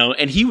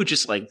 and he would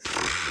just like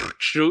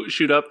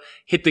shoot up,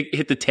 hit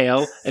the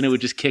tail and it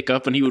would just kick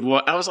up and he would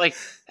walk. I was like,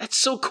 that's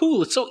so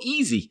cool. It's so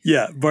easy.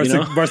 Yeah. Bart's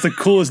the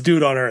coolest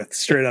dude on earth,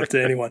 straight up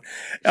to anyone.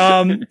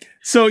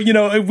 So,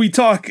 we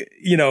talk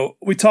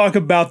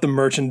about the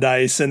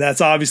merchandise, and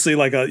that's obviously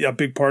like a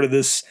big part of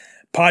this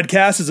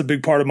podcast. Is a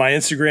big part of my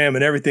Instagram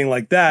and everything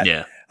like that.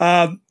 Yeah.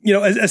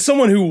 As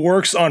someone who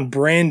works on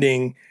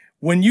branding,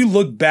 when you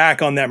look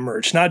back on that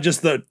merch, not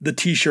just the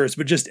t-shirts,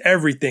 but just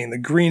everything, the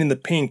green and the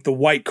pink, the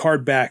white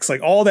card backs,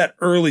 like all that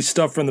early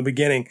stuff from the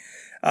beginning,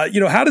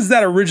 how does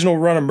that original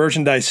run of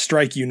merchandise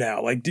strike you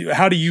now? Like,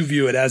 how do you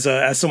view it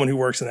as someone who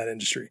works in that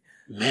industry?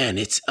 Man,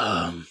 it's,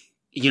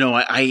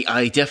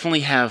 I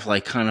definitely have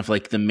like kind of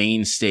like the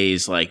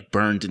mainstays like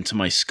burned into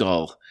my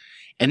skull.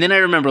 And then I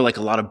remember like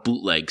a lot of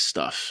bootleg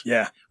stuff.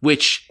 Yeah.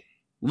 Which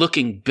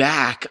looking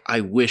back,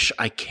 I wish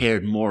I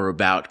cared more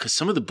about because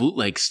some of the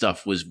bootleg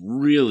stuff was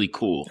really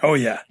cool. Oh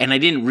yeah. And I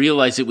didn't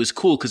realize it was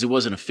cool because it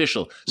wasn't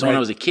official. So when I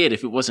was a kid,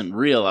 if it wasn't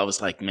real, I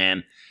was like,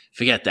 man,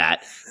 forget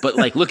that. But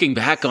like looking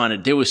back on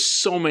it, there was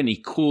so many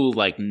cool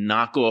like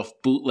knockoff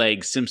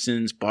bootleg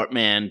Simpsons,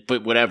 Bartman,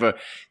 but whatever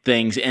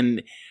things.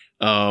 And,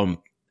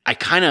 I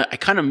kind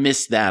of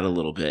miss that a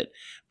little bit.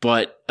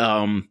 But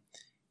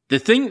the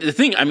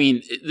thing, I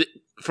mean,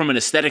 from an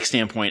aesthetic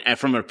standpoint and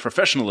from a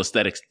professional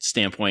aesthetic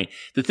standpoint,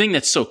 the thing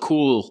that's so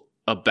cool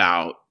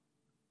about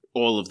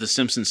all of the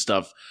Simpsons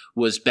stuff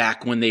was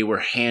back when they were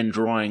hand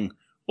drawing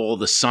all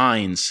the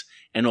signs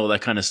and all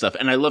that kind of stuff.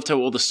 And I loved how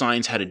all the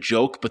signs had a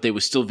joke, but they were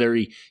still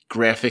very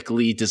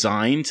graphically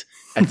designed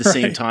at the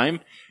same time.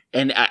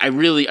 And I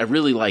really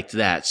liked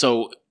that.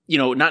 So, you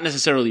know, not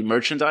necessarily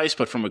merchandise,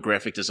 but from a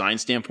graphic design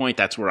standpoint,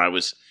 that's where I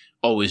was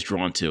always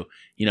drawn to,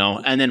 you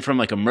know. And then from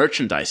like a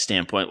merchandise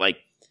standpoint, like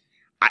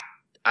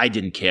I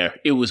didn't care.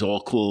 It was all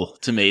cool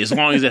to me as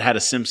long as it had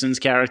a Simpsons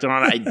character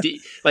on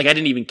it. I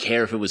didn't even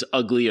care if it was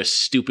ugly or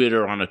stupid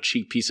or on a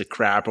cheap piece of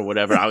crap or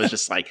whatever. I was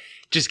just like,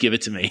 just give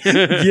it to me.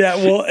 Yeah,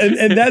 well,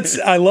 and that's,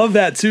 I love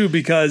that too,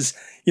 because,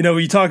 you know,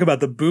 you talk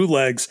about the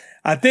bootlegs.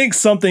 I think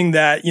something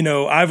that, you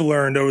know, I've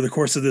learned over the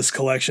course of this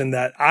collection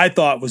that I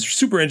thought was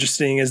super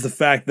interesting is the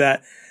fact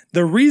that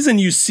the reason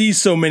you see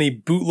so many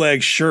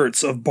bootleg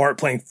shirts of Bart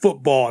playing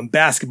football and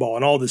basketball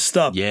and all this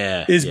stuff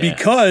is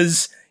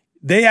because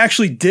they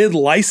actually did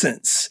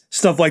license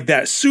stuff like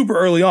that super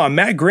early on.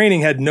 Matt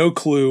Groening had no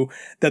clue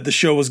that the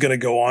show was going to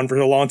go on for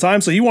a long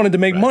time, so he wanted to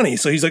make money.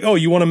 So he's like, oh,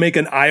 you want to make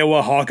an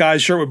Iowa Hawkeyes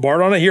shirt with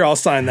Bart on it? Here, I'll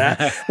sign that.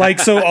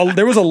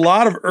 There was a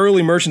lot of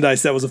early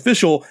merchandise that was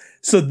official.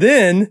 So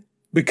then,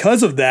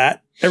 because of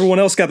that, everyone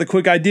else got the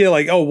quick idea,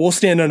 like, oh, we'll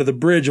stand under the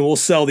bridge and we'll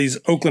sell these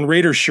Oakland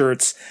Raiders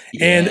shirts.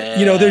 And,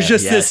 you know, there's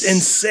just this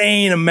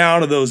insane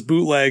amount of those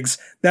bootlegs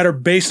that are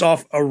based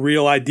off a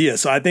real idea.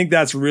 So I think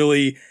that's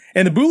really...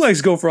 And the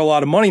bootlegs go for a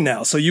lot of money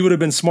now, so you would have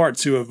been smart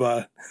to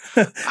have.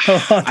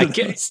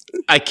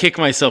 I kick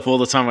myself all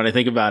the time when I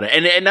think about it,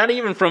 and not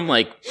even from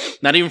like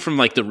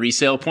the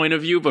resale point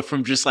of view, but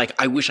from just like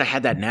I wish I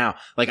had that now.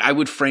 Like I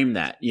would frame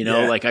that, you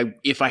know. Like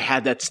if I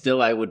had that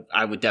still, I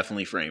would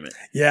definitely frame it.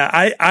 Yeah,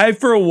 I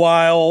for a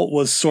while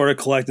was sort of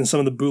collecting some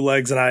of the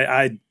bootlegs, and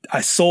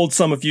I sold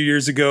some a few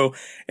years ago,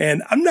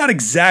 and I'm not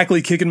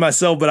exactly kicking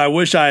myself, but I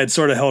wish I had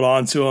sort of held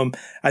on to them.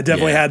 I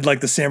definitely had like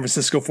the San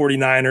Francisco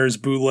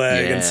 49ers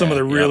bootleg and some of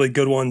the really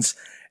good ones.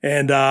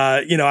 And,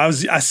 you know,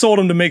 I sold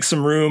them to make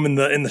some room in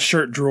the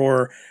shirt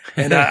drawer.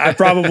 And I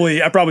probably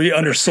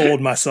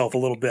undersold myself a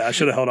little bit. I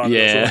should have held on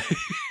to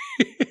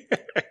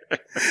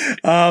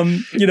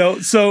those. You know,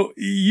 so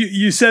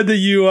you said that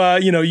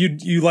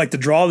you like to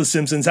draw the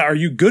Simpsons. Are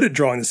you good at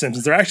drawing the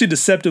Simpsons? They're actually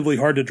deceptively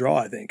hard to draw,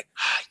 I think.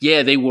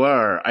 Yeah, they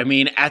were. I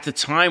mean, at the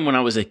time when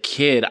I was a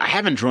kid, I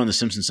haven't drawn the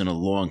Simpsons in a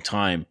long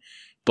time,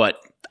 but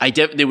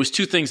there was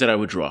two things that I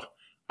would draw.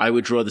 I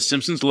would draw the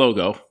Simpsons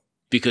logo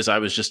because I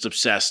was just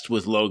obsessed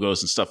with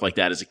logos and stuff like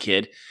that as a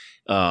kid.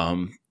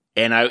 And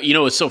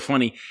it's so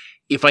funny.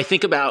 If I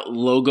think about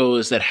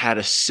logos that had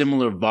a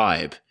similar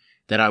vibe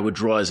that I would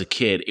draw as a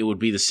kid, it would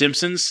be the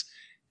Simpsons,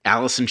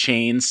 Alice in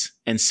Chains,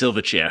 and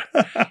Silverchair.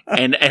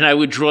 and I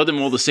would draw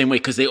them all the same way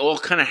because they all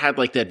kind of had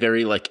like that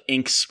very like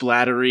ink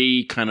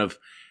splattery kind of,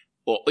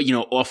 you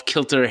know,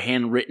 off-kilter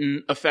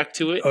handwritten effect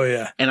to it. Oh,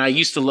 yeah. And I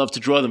used to love to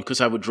draw them because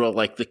I would draw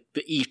like the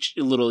each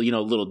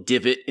little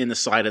divot in the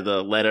side of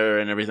the letter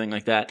and everything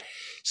like that.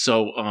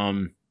 So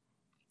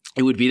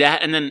it would be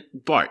that. And then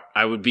Bart,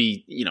 I would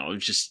be, you know,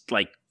 just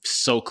like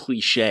so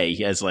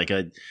cliche as like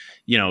a,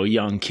 you know,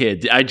 young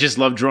kid. I just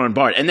loved drawing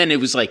Bart. And then it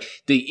was like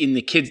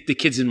the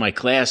kids in my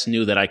class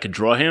knew that I could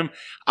draw him.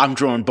 I'm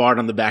drawing Bart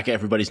on the back of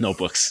everybody's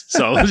notebooks.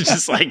 So it was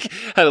just like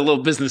had a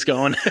little business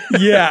going.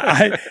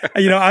 Yeah.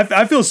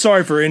 I feel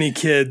sorry for any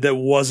kid that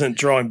wasn't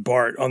drawing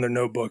Bart on their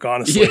notebook,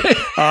 honestly.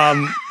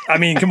 Yeah. I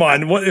mean, come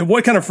on.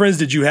 What kind of friends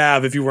did you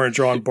have if you weren't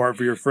drawing Bart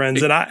for your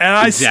friends? And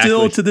I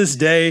still to this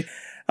day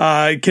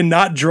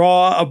cannot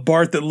draw a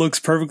Bart that looks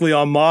perfectly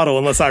on model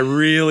unless I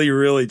really,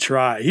 really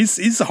try.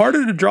 He's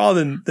harder to draw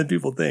than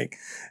people think.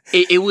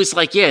 It was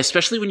like, yeah,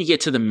 especially when you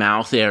get to the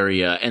mouth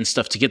area and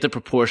stuff to get the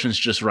proportions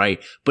just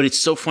right. But it's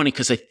so funny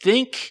because I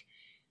think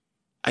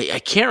I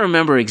can't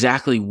remember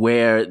exactly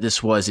where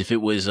this was, if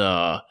it was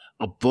a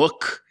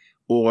book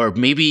or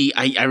maybe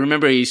I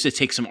remember I used to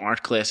take some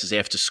art classes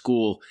after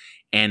school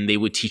and they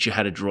would teach you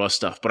how to draw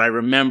stuff. But I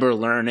remember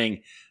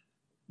learning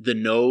the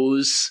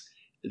nose,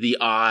 the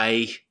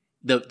eye,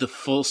 the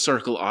full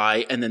circle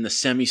eye, and then the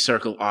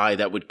semicircle eye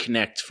that would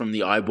connect from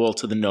the eyeball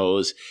to the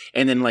nose.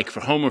 And then like for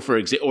Homer, for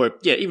example, or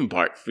yeah, even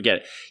Bart, forget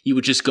it. You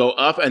would just go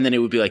up and then it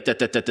would be like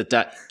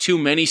that. Too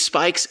many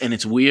spikes and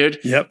it's weird.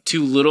 Yep.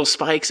 Too little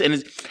spikes.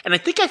 And I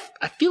think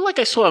I feel like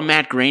I saw a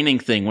Matt Groening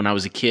thing when I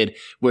was a kid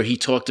where he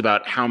talked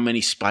about how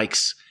many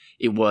spikes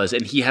it was,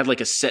 and he had like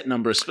a set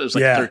number. It was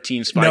like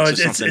 13 spikes or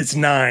something. It's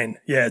 9.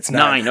 Yeah, it's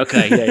 9.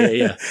 Okay,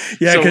 yeah.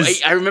 Yeah,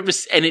 so I remember,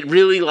 and it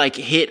really like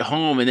hit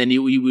home. And then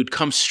you would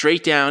come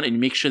straight down and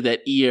make sure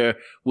that ear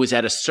was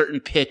at a certain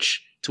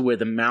pitch to where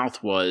the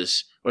mouth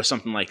was, or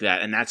something like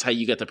that. And that's how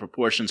you get the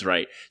proportions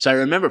right. So I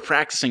remember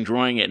practicing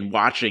drawing it and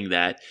watching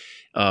that.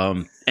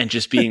 And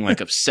just being like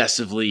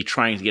obsessively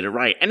trying to get it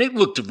right. And it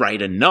looked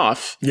right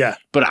enough. Yeah.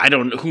 But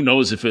who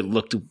knows if it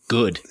looked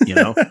good, you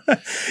know?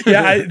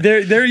 Yeah.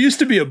 There used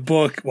to be a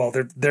book. Well,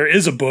 there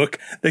is a book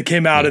that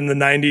came out in the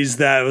 90s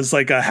that was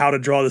like how to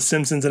draw the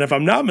Simpsons. And if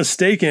I'm not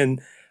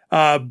mistaken,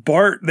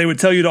 Bart, they would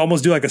tell you to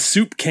almost do like a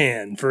soup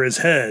can for his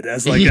head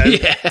as like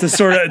to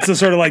sort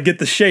of like get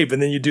the shape,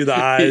 and then you do the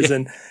eyes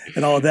and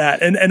all of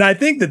that. And I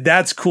think that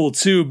that's cool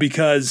too,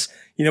 because,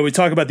 you know, we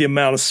talk about the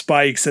amount of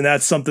spikes, and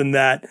that's something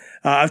that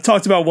I've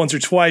talked about once or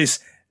twice.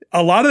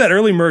 A lot of that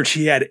early merch,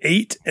 he had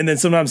 8, and then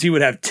sometimes he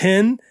would have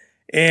 10.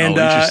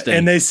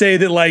 And they say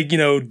that, like, you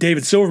know,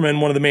 David Silverman,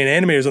 one of the main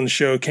animators on the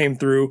show, came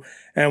through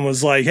and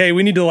was like, hey,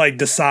 we need to like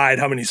decide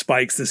how many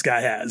spikes this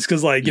guy has.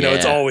 Cause like, you know,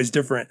 it's always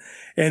different.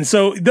 And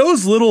so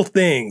those little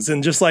things,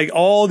 and just like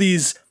all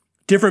these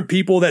different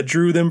people that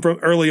drew them from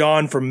early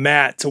on, from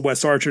Matt to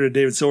Wes Archer to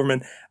David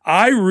Silverman,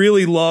 I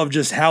really love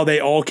just how they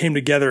all came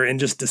together and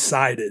just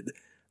decided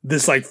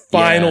this like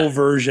final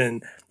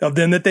version of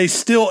them that they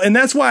still, and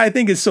that's why I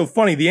think it's so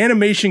funny. The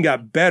animation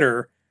got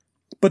better,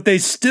 but they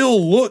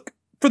still look,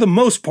 for the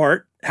most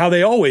part, how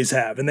they always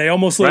have. And they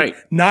almost look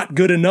not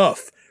good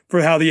enough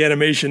for how the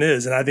animation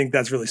is. And I think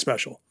that's really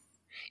special.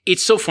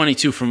 It's so funny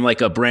too, from like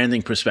a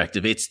branding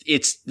perspective. It's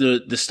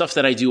the stuff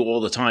that I do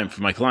all the time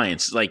for my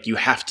clients. Like, you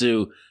have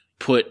to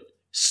put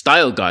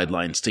style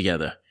guidelines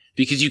together,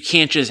 because you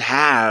can't just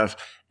have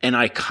an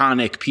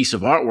iconic piece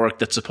of artwork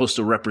that's supposed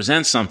to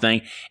represent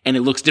something and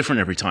it looks different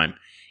every time.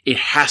 It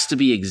has to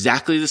be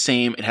exactly the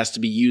same. It has to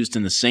be used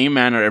in the same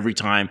manner every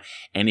time.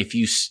 And if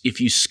you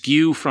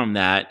skew from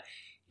that,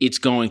 it's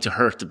going to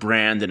hurt the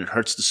brand, and it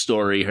hurts the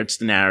story, it hurts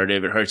the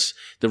narrative, it hurts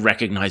the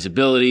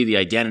recognizability, the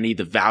identity,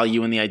 the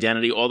value in the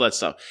identity, all that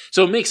stuff.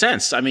 So it makes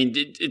sense. I mean,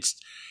 it's,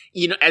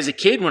 you know, as a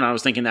kid, when I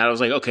was thinking that, I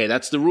was like, okay,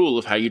 that's the rule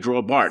of how you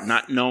draw Bart,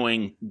 not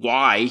knowing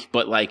why,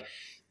 but like,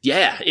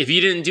 yeah, if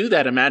you didn't do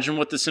that, imagine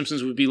what The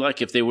Simpsons would be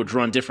like if they were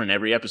drawn different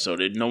every episode.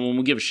 No one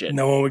would give a shit.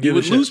 No one would give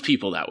a shit. You would lose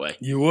people that way.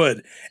 You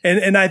would.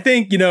 And I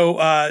think, you know,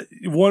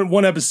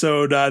 one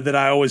episode that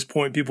I always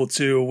point people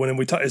to when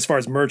we talk as far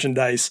as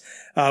merchandise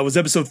was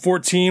episode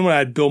 14, when I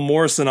had Bill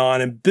Morrison on.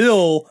 And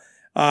Bill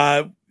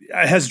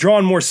has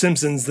drawn more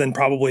Simpsons than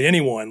probably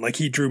anyone. Like,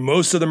 he drew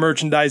most of the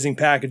merchandising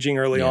packaging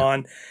early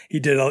on.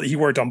 He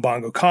worked on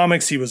Bongo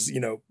Comics. He was, you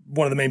know,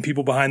 one of the main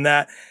people behind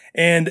that.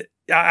 And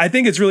I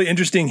think it's really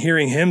interesting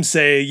hearing him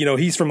say, you know,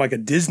 he's from like a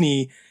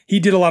Disney. He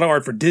did a lot of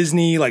art for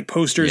Disney, like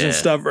posters and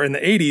stuff in the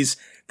 80s.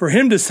 For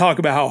him to talk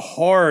about how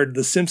hard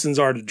the Simpsons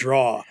are to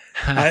draw,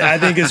 I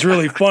think is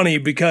really funny,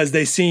 because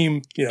they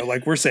seem, you know,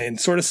 like we're saying,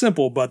 sort of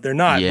simple, but they're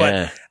not.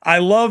 But I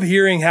love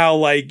hearing how,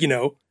 like, you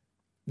know,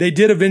 they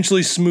did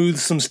eventually smooth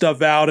some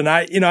stuff out. And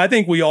I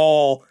think we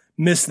all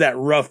miss that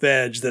rough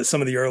edge that some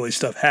of the early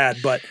stuff had.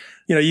 But,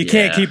 you know, you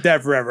can't keep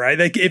that forever. Right?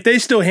 If they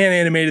still hand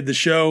animated the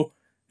show,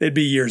 they'd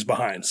be years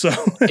behind. So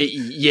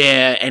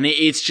and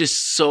it's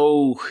just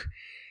so,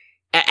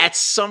 at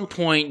some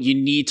point you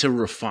need to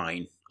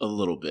refine a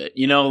little bit,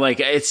 you know,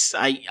 like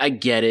I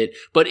get it,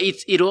 but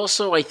it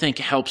also, I think,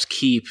 helps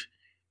keep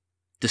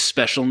the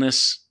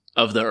specialness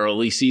of the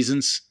early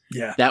seasons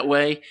that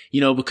way,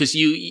 you know, because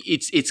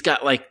it's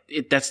got like,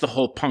 that's the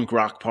whole punk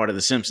rock part of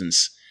The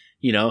Simpsons,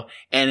 you know,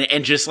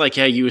 and just like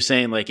how you were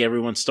saying, like,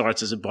 everyone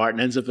starts as a Bart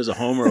and ends up as a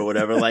Homer or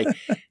whatever, like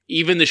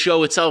even the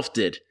show itself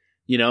did.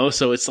 You know,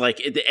 so it's like,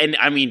 and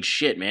I mean,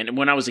 shit, man.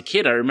 When I was a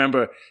kid, I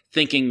remember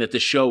thinking that the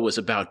show was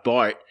about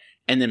Bart,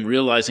 and then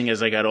realizing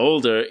as I got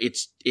older,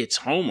 it's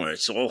Homer.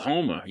 It's all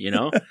Homer, you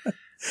know?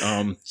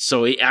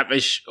 So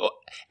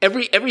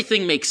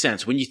everything makes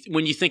sense. When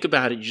you think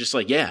about it, you're just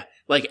like, yeah,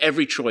 like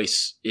every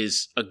choice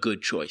is a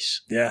good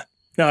choice. Yeah.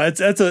 No,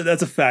 that's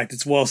a fact.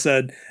 It's well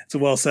said. It's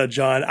well said,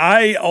 John.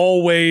 I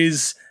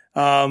always,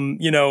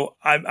 you know,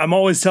 I'm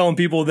always telling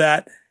people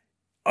that,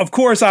 of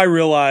course, I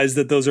realize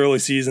that those early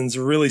seasons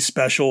are really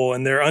special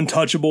and they're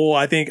untouchable.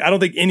 I don't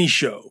think any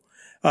show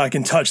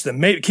can touch them.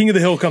 Maybe King of the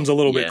Hill comes a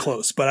little bit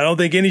close, but I don't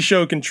think any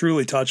show can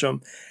truly touch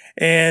them.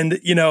 And,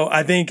 you know,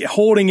 I think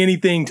holding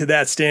anything to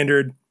that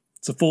standard,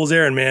 it's a fool's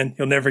errand, man.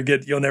 You'll never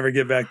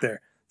get back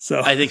there.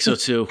 So I think so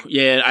too.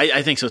 Yeah,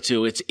 I think so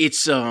too.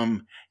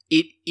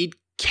 It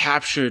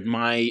captured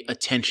my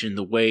attention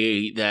the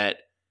way that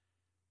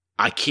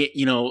I can't,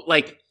 you know,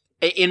 like,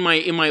 in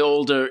my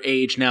older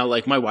age now,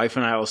 like, my wife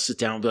and I will sit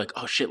down and be like,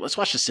 oh shit, let's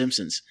watch The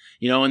Simpsons,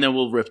 you know, and then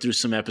we'll rip through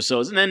some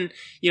episodes, and then,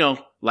 you know,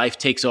 life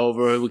takes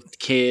over with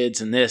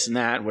kids and this and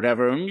that,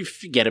 whatever, and you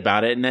forget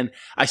about it. And then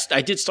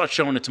I did start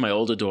showing it to my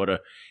older daughter,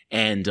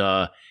 and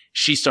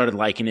she started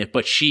liking it,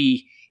 but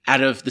she,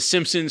 out of The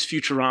Simpsons,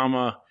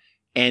 Futurama,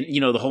 and,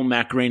 you know, the whole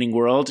Matt Groening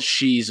world,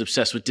 she's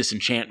obsessed with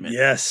Disenchantment.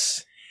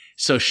 Yes.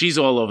 So she's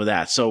all over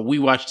that. So we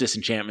watch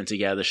Disenchantment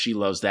together. She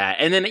loves that.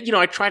 And then, you know,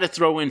 I try to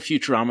throw in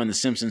Futurama and The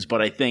Simpsons,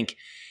 but I think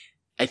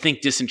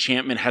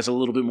Disenchantment has a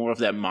little bit more of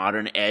that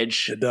modern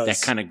edge. It does.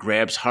 That kind of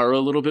grabs her a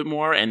little bit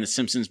more, and The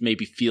Simpsons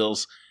maybe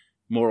feels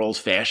more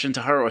old-fashioned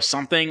to her or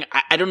something.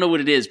 I don't know what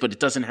it is, but it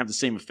doesn't have the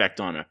same effect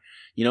on her.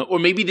 You know, or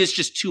maybe there's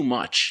just too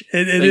much.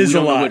 It is a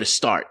lot. We don't know where to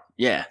start.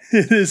 Yeah.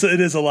 It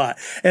is a lot.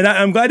 And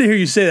I'm glad to hear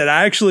you say that.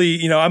 I actually,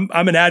 you know,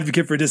 I'm an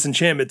advocate for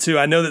Disenchantment too.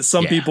 I know that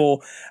some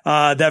people,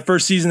 that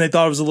first season, they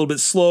thought it was a little bit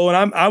slow.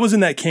 And I was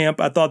in that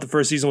camp. I thought the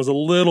first season was a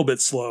little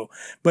bit slow,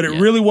 but it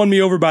really won me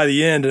over by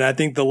the end. And I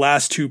think the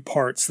last 2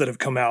 parts that have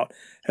come out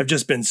have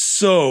just been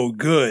so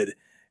good.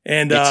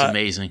 And it's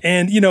amazing.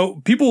 And, you know,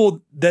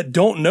 people that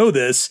don't know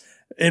this,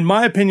 in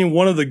my opinion,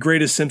 one of the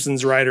greatest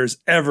Simpsons writers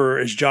ever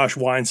is Josh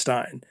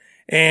Weinstein.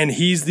 And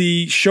he's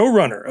the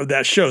showrunner of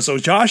that show. So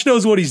Josh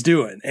knows what he's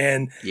doing.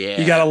 And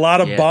you got a lot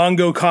of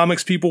Bongo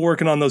Comics people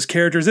working on those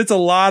characters. It's a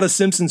lot of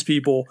Simpsons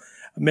people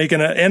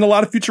making and a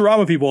lot of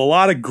Futurama people, a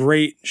lot of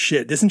great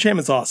shit.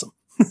 Disenchantment's awesome.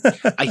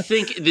 I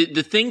think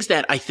the things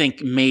that I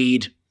think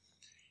made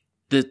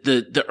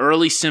the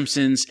early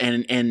Simpsons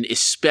and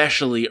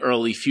especially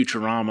early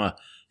Futurama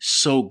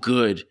so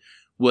good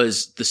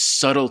was the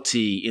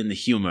subtlety in the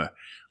humor.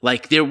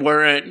 Like there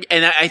weren't,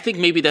 and I think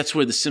maybe that's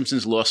where the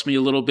Simpsons lost me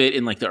a little bit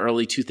in like the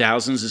early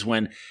 2000s is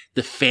when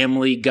the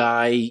Family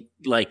Guy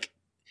like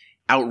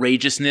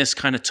outrageousness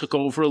kind of took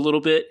over a little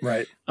bit.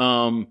 Right.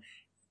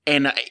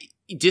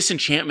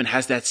 Disenchantment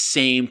has that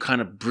same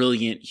kind of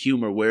brilliant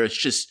humor where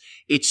it's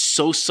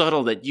so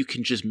subtle that you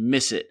can just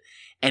miss it.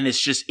 And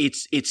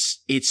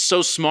it's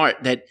so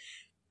smart that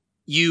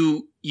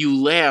you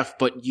laugh,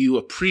 but you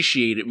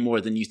appreciate it more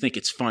than you think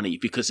it's funny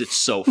because it's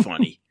so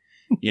funny.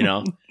 You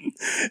know?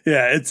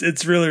 Yeah,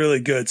 it's really, really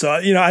good. So,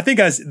 you know, I think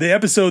as the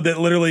episode that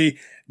literally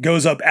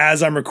goes up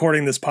as I'm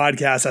recording this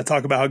podcast, I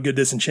talk about how good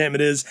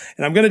Disenchantment is,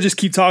 and I'm going to just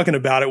keep talking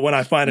about it when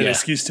I find an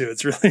excuse to.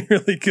 It's really,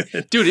 really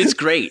good. Dude, it's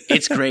great.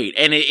 It's great.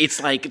 And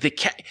it's like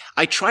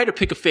I try to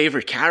pick a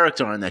favorite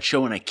character on that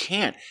show and I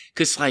can't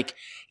because like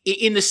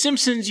in The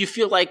Simpsons, you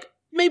feel like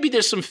maybe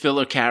there's some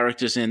filler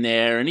characters in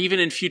there. And even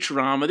in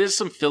Futurama, there's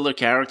some filler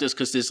characters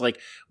because there's like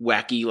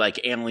wacky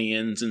like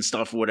aliens and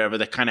stuff or whatever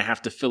that kind of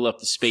have to fill up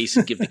the space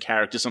and give the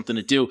character something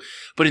to do.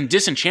 But in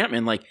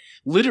Disenchantment, like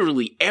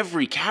literally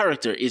every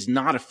character is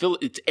not a filler.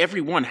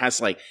 Everyone has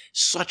like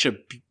such a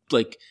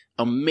like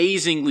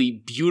amazingly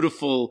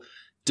beautiful,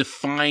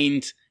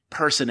 defined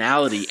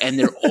personality and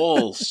they're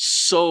all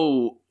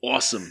so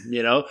awesome,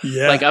 you know?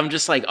 Yeah. Like I'm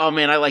just like, oh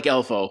man, I like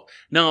Elfo.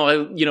 No,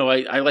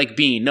 I like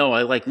Bean. No,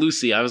 I like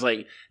Lucy. I was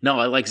like, no,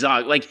 I like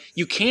Zog. Like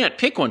you can't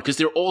pick one because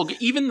they're all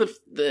even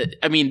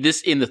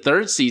this in the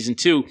third season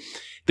too.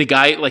 The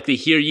guy, like the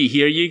hear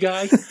ye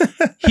guy,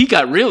 he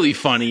got really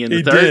funny in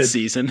the third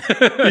season.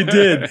 He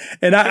did.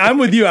 And I'm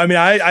with you. I mean,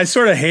 I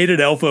sort of hated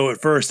Elfo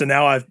at first, and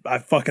now I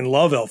fucking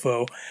love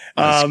Elfo.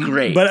 That's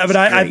great. But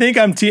I think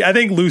I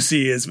think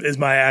Lucy is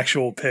my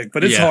actual pick,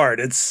 but it's hard.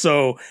 It's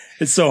so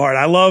hard.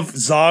 I love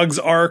Zog's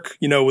arc,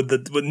 you know, with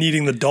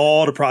needing the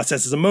doll to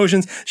process his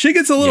emotions. She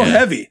gets a little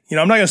heavy. You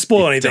know, I'm not going to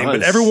spoil anything,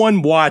 but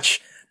everyone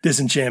watch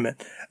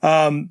Disenchantment.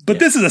 But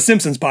this is a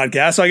Simpsons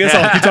podcast, so I guess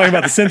I'll be talking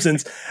about the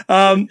Simpsons.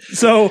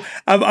 So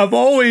I've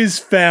always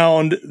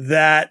found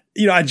that,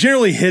 you know, I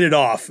generally hit it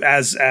off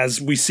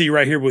as we see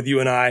right here with you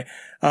and I,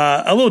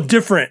 a little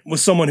different with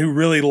someone who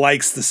really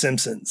likes the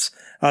Simpsons.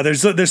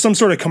 There's some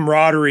sort of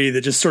camaraderie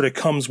that just sort of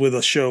comes with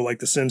a show like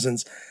the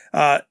Simpsons.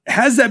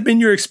 Has that been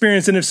your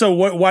experience? And if so,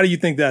 why do you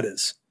think that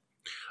is?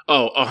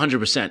 Oh,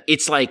 100%.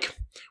 It's like,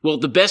 well,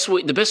 the best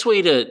way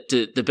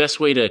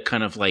to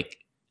kind of like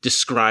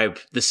describe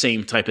the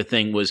same type of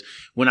thing was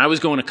when I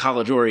was going to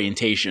college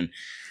orientation.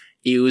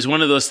 It was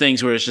one of those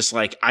things where it's just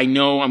like, I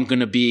know I'm going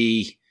to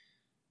be,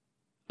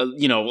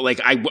 you know, like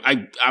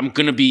I'm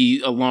going to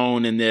be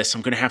alone in this.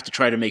 I'm going to have to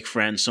try to make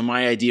friends. So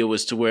my idea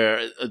was to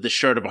wear the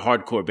shirt of a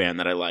hardcore band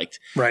that I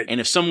liked. Right. And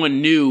if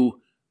someone knew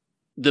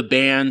the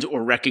band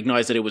or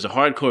recognized that it was a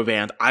hardcore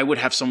band, I would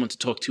have someone to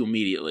talk to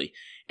immediately.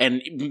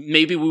 And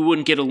maybe we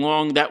wouldn't get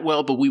along that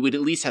well, but we would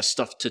at least have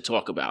stuff to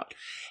talk about.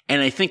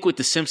 And I think with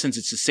The Simpsons,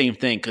 it's the same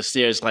thing because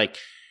there's like,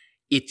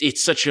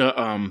 it's such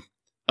a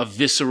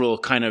visceral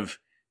kind of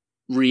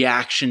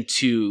reaction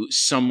to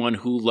someone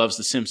who loves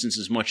The Simpsons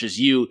as much as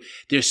you.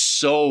 There's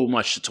so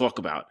much to talk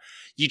about.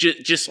 You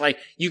just like,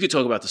 you could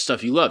talk about the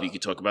stuff you love. You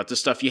could talk about the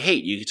stuff you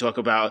hate. You could talk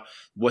about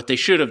what they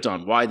should have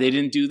done, why they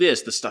didn't do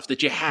this, the stuff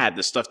that you had,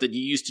 the stuff that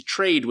you used to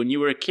trade when you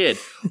were a kid,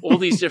 all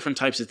these different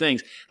types of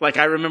things. Like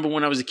I remember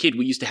when I was a kid,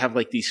 we used to have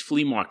like these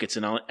flea markets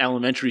in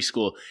elementary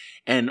school.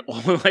 And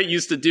all I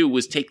used to do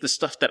was take the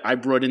stuff that I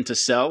brought in to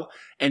sell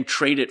and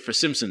trade it for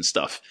Simpsons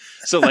stuff.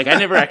 So like I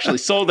never actually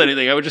sold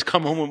anything. I would just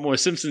come home with more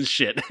Simpsons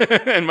shit.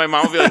 And my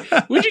mom would be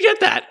like, where'd you get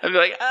that? I'd be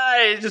like,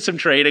 it's just some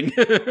trading.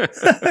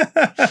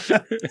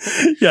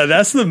 Yeah,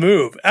 that's the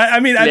move. I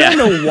mean, I don't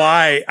know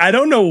why. I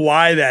don't know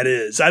why that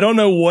is. I don't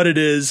know what it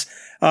is.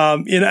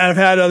 And I've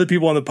had other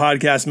people on the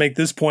podcast make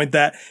this point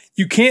that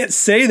you can't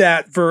say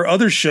that for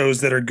other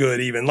shows that are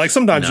good even. Like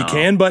sometimes you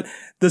can, but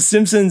The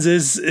Simpsons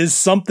is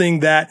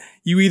something that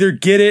you either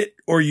get it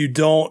or you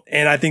don't.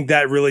 And I think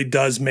that really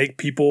does make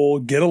people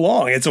get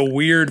along. It's a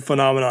weird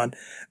phenomenon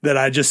that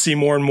I just see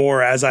more and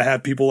more as I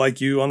have people like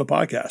you on the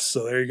podcast.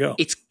 So there you go.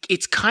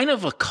 It's kind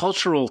of a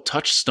cultural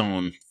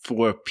touchstone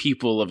for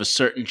people of a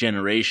certain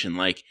generation.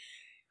 Like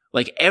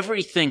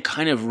everything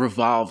kind of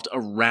revolved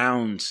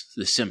around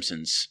The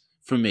Simpsons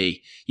for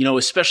me, you know,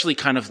 especially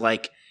kind of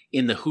like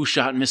in the Who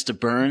Shot Mr.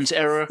 Burns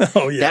era.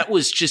 Oh yeah. That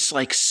was just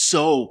like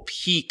so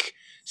peak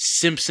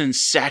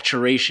Simpsons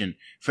saturation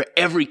for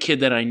every kid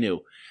that I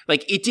knew.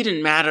 Like it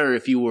didn't matter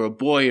if you were a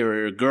boy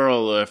or a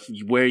girl or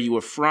where you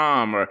were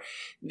from, or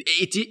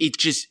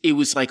it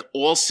was like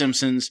all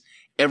Simpsons.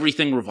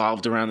 everything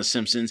revolved around The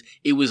Simpsons.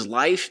 It was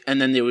life,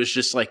 and then there was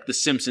just like The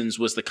Simpsons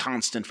was the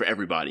constant for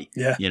everybody.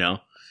 Yeah. You know?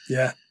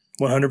 Yeah.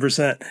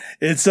 100%.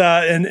 It's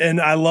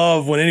and I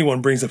love when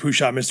anyone brings up Who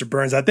Shot Mr.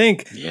 Burns. I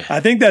think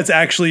that's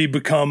actually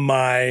become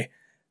my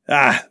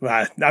I'm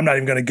not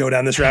even going to go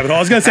down this rabbit hole. I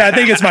was going to say I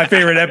think it's my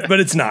favorite, but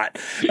it's not.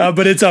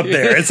 But it's up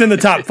there. It's in the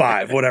top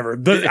 5, whatever.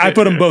 But I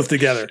put them both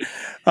together.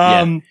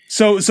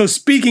 So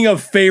speaking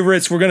of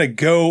favorites, we're going to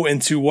go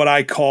into what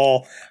I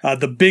call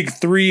the big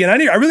 3, and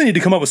I really need to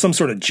come up with some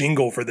sort of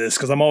jingle for this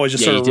because I'm always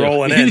just sort of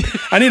rolling in.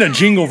 I need a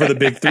jingle for the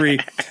big 3.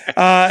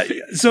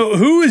 So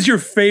who is your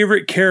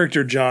favorite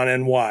character, John,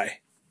 and why?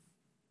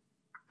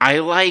 I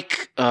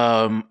like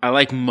Mo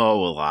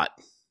a lot.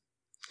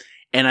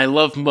 And I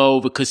love Mo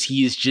because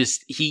he is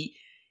just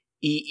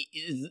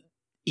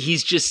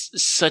he's just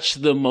such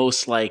the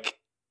most like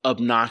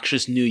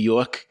obnoxious New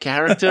York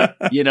character,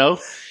 you know,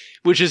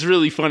 which is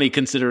really funny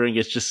considering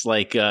it's just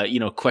like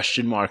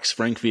question mark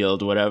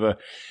Springfield, whatever.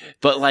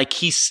 But like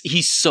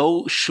he's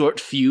so short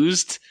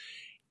fused,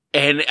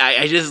 and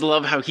I just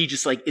love how he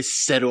just like is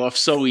set off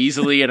so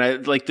easily. And I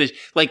like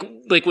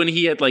like when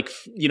he had like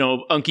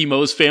Unky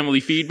Mo's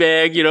family feed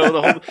bag,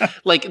 the whole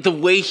like the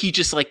way he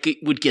just like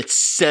would get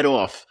set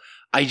off.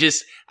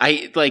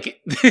 I like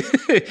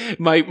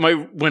my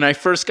when I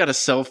first got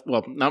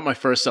not my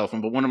first cell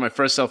phone, but one of my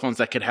first cell phones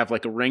that could have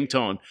like a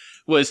ringtone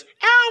was,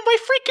 ow, my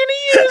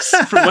freaking ears.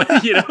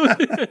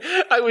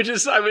 I would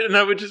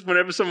just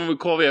whenever someone would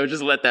call me, I would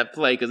just let that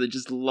play because I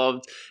just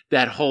loved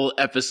that whole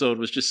episode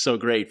was just so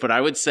great. But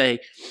I would say,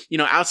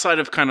 outside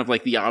of kind of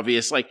like the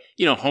obvious, like,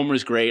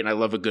 Homer's great and I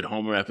love a good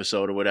Homer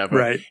episode or whatever.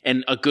 Right.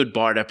 And a good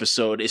Bart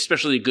episode,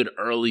 especially a good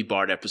early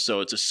Bart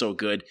episodes are so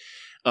good.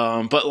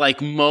 But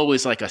like Mo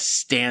is like a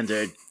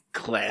standard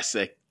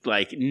classic,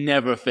 like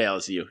never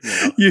fails you.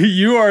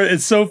 You are.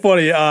 It's so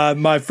funny.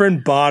 My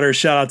friend Botter,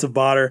 shout out to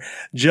Botter,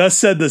 just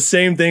said the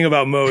same thing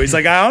about Mo. He's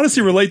like, I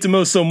honestly relate to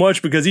Mo so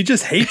much because he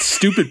just hates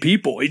stupid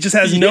people. He just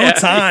has no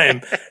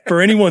time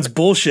for anyone's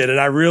bullshit. And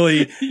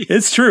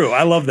it's true.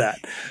 I love that.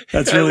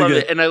 That's really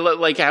good. And I love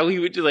like how he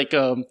would do like,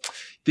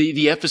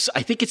 the episode,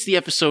 I think it's the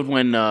episode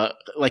when,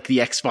 like the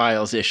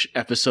X-Files-ish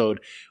episode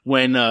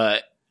when,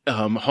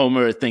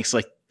 Homer thinks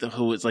like,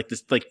 who is like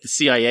this, like the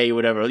CIA or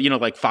whatever,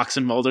 like Fox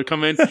and Mulder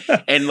come in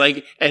and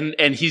like, and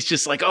he's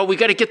just like, oh, we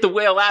got to get the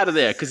whale out of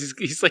there. Cause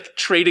he's like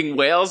trading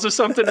whales or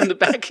something in the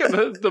back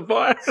of the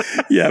bar.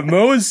 Yeah.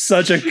 Mo is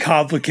such a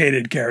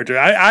complicated character.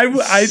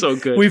 So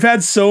good. We've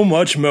had so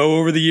much Mo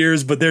over the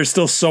years, but there's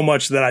still so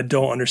much that I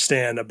don't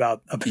understand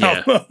about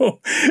Mo.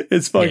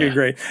 It's fucking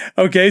great.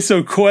 Okay.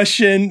 So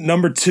question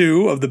number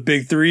 2 of the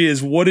big 3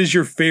 is, what is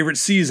your favorite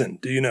season?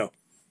 Do you know?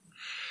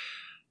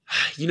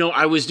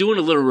 I was doing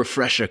a little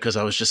refresher because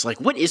I was just like,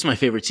 what is my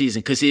favorite season?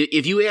 Because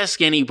if you ask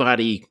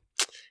anybody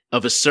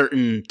of a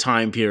certain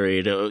time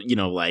period,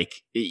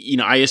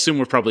 I assume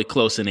we're probably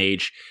close in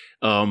age.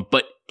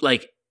 But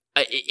like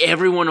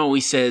everyone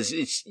always says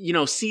it's,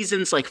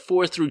 seasons like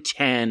 4 through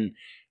 10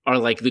 are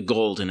like the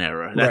golden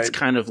era. That's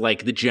kind of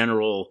like the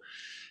general,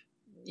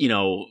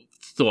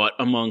 thought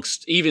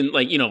amongst even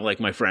like, like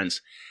my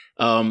friends.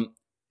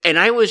 And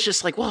I was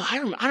just like, well, I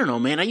don't know,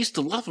 man. I used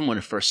to love him when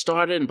it first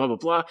started and blah, blah,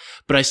 blah.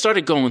 But I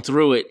started going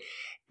through it,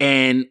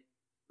 and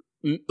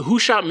Who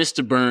Shot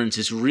Mr. Burns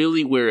is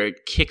really where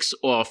it kicks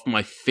off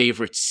my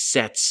favorite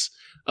sets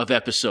of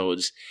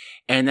episodes.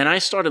 And then I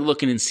started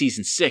looking in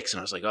season 6, and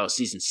I was like, oh,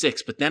 season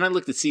 6. But then I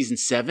looked at season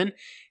 7.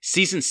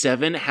 Season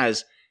 7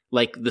 has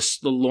like the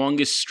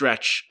longest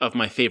stretch of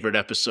my favorite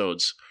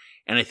episodes.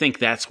 And I think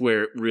that's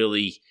where it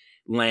really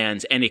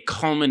lands, and it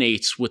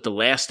culminates with the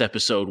last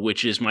episode,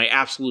 which is my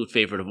absolute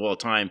favorite of all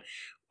time,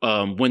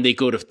 when they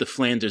go to the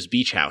Flanders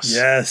Beach House.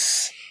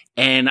 Yes.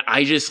 And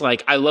I just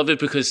like, I love it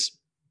because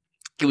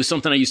it was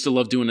something I used to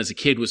love doing as a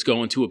kid, was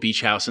going to a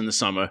beach house in the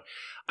summer.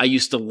 I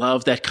used to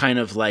love that kind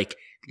of like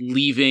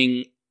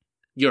leaving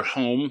your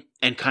home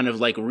and kind of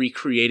like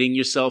recreating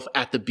yourself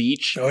at the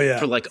beach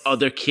for like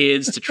other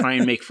kids to try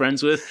and make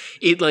friends with.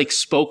 It like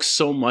spoke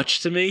so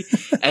much to me.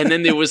 And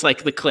then there was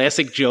like the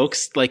classic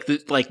jokes, like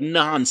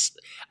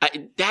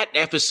that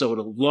episode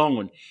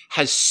alone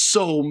has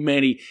so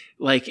many,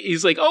 like,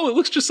 he's like, oh, it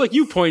looks just like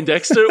you,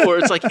 Poindexter. Or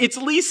it's like, it's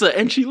Lisa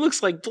and she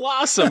looks like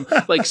Blossom.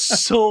 Like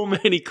so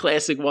many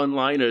classic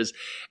one-liners.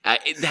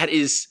 That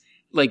is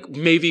like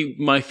maybe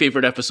my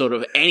favorite episode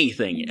of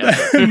anything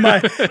ever.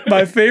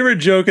 my favorite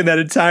joke in that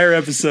entire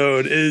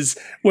episode is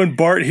when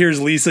Bart hears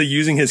Lisa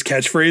using his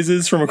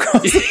catchphrases from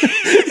across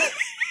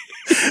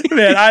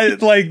Man,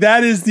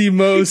 that is the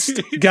most,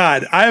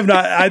 God,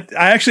 I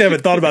actually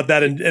haven't thought about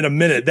that in a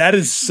minute. That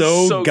is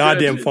so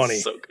goddamn funny.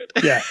 It's so good.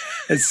 Yeah,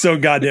 it's so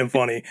goddamn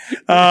funny.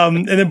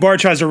 And then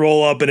Bart tries to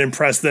roll up and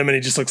impress them, and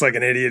he just looks like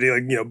an idiot. He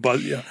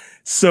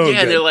so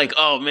yeah, good. They're like,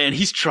 oh man,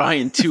 he's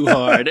trying too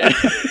hard.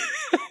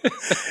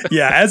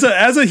 Yeah, as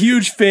a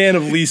huge fan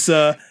of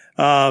Lisa,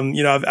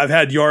 I've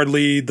had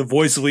Yardley, the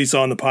voice of Lisa,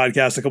 on the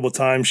podcast a couple of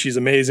times. She's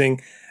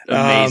amazing.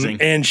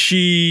 Amazing. And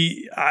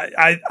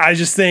I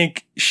just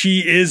think she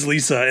is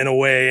Lisa in a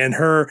way, and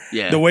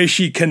the way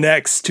she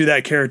connects to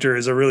that character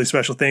is a really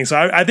special thing. So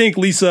I think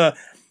Lisa,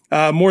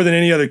 more than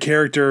any other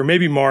character,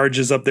 maybe Marge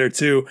is up there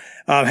too,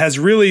 has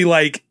really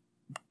like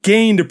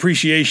gained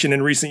appreciation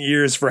in recent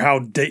years for how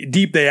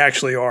deep they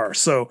actually are.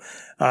 So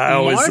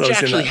Marge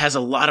actually has a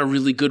lot of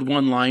really good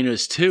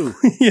one-liners too,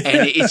 yeah.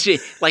 And it's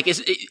just, like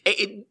it's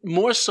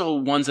more so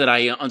ones that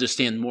I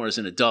understand more as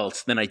an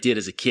adult than I did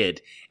as a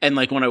kid. And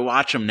like when I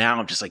watch them now,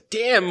 I'm just like,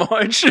 damn,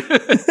 Marge.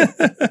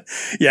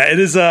 Yeah, it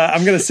is.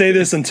 I'm going to say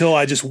this until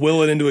I just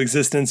will it into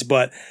existence,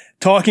 but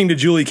talking to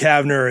Julie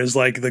Kavner is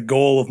like the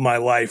goal of my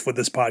life with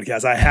this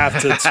podcast. I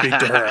have to speak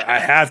to her. I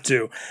have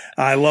to.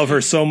 I love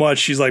her so much.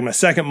 She's like my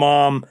second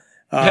mom.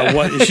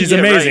 She's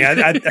amazing.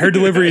 Right. Her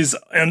delivery is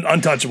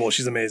untouchable.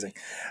 She's amazing.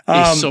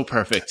 It's so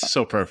perfect.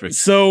 So perfect.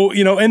 So,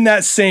 in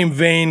that same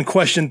vein,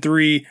 question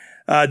 3,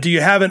 do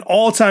you have an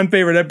all-time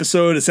favorite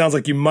episode? It sounds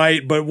like you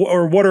might,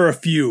 or what are a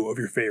few of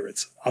your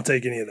favorites? I'll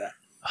take any of that.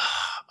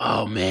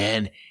 Oh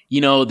man.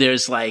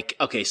 There's like,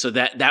 okay, so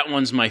that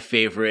one's my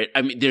favorite.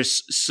 I mean,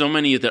 there's so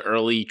many of the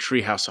early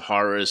Treehouse of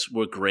Horrors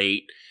were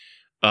great.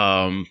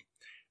 I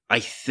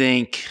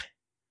think,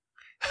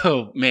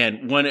 oh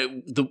man,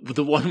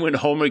 the one when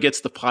Homer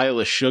gets the pile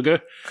of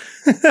sugar,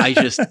 I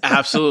just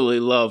absolutely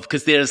love,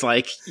 because there's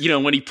like,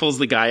 when he pulls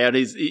the guy out,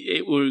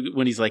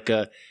 when he's like,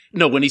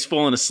 when he's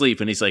falling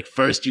asleep and he's like,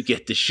 first you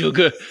get the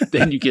sugar,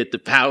 then you get the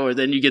power,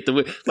 then you get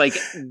like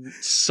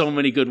so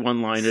many good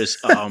one-liners.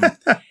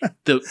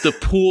 The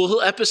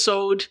pool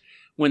episode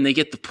when they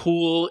get the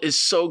pool is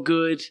so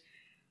good.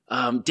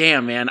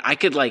 Damn, man, I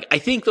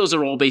think those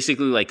are all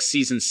basically like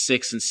season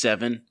 6 and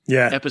 7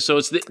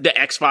 episodes. The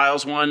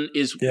X-Files one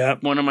is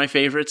one of my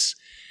favorites.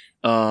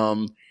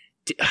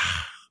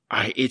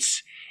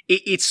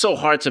 It's so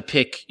hard to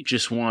pick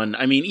just one.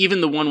 I mean,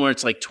 even the one where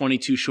it's like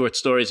 22 short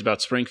stories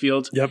about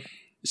Springfield. Yep.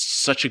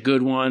 Such a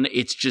good one.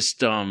 It's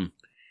just, and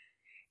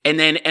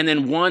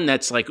then one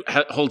that's like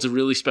holds a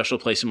really special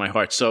place in my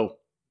heart. So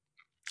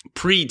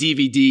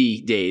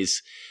pre-DVD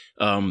days,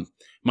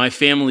 my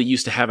family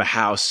used to have a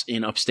house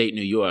in upstate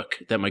New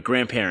York that my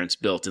grandparents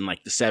built in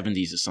like the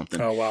 70s or something.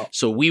 Oh, wow.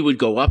 So we would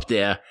go up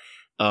there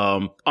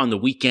on the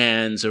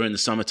weekends or in the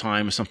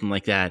summertime or something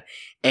like that.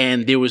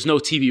 And there was no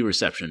TV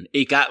reception.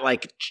 It got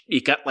like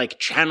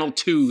channel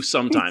 2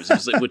 sometimes,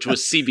 which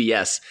was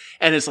CBS.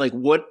 And it's like,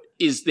 what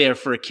is there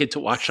for a kid to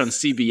watch on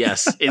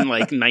CBS in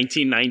like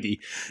 1990,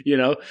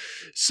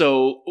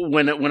 So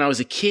when I was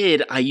a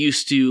kid, I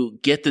used to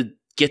get the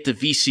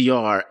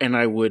VCR and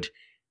I would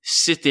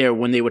sit there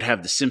when they would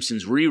have the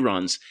Simpsons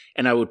reruns,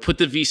 and I would put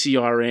the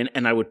VCR in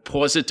and I would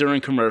pause it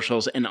during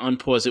commercials and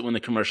unpause it when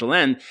the commercial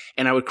end.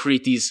 And I would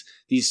create these,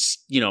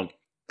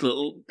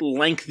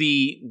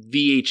 lengthy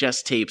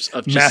VHS tapes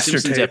of just master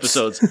Simpsons tapes.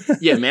 Episodes.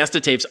 Yeah,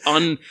 master tapes,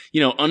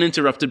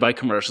 uninterrupted by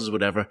commercials or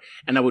whatever.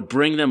 And I would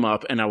bring them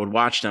up and I would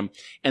watch them.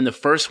 And the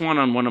first one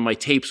on one of my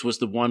tapes was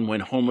the one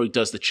when Homer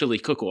does the chili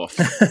cook-off.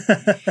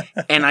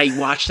 And I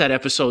watched that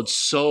episode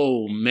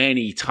so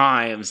many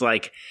times.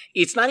 Like,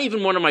 it's not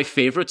even one of my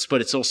favorites, but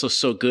it's also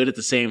so good at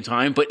the same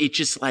time. But it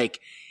just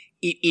like,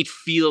 it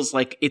feels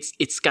like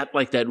it's got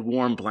like that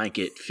warm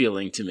blanket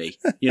feeling to me.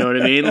 You know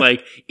what I mean?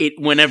 Like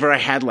whenever I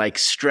had like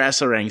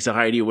stress or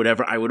anxiety or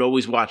whatever, I would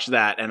always watch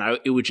that, and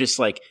it would just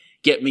like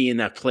get me in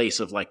that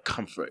place of like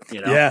comfort,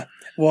 Yeah.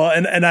 Well,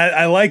 and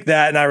I like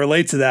that, and I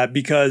relate to that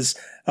because,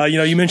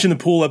 you mentioned the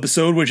pool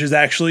episode, which is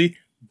actually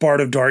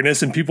Bart of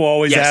Darkness, and people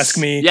always ask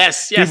me,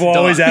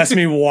 always ask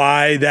me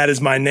why that is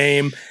my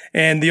name.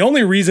 And the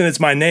only reason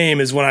it's my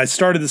name is when I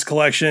started this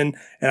collection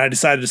and I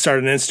decided to start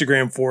an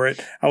Instagram for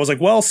it. I was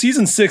like, well,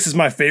 season 6 is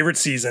my favorite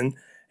season.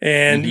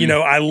 And,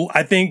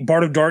 I think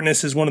Bart of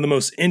Darkness is one of the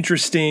most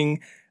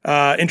interesting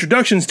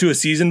introductions to a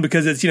season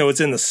because it's, it's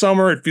in the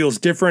summer. It feels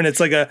different. It's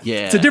like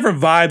it's a different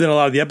vibe than a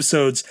lot of the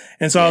episodes.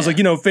 And so I was like,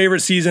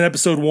 favorite season,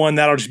 episode 1,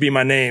 that'll just be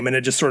my name. And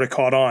it just sort of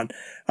caught on.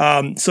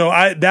 So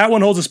that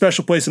one holds a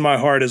special place in my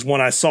heart as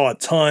one I saw a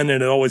ton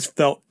and it always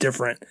felt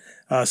different.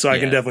 So I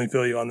can definitely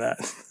feel you on that.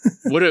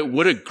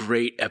 What a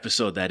great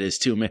episode that is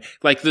too, man.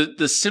 Like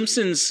the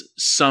Simpsons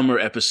summer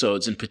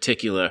episodes in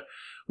particular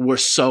were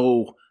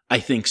so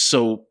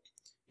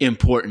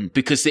important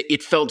because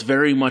it felt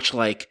very much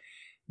like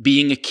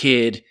being a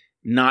kid,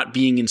 not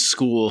being in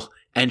school,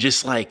 and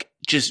just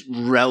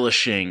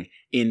relishing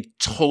in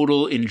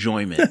total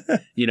enjoyment.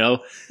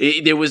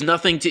 There was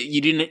nothing you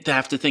didn't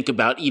have to think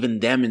about even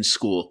them in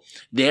school.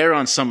 They're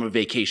on summer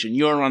vacation.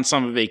 You're on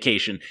summer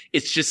vacation.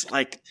 It's just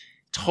like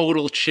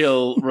total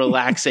chill,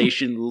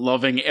 relaxation,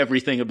 loving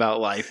everything about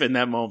life in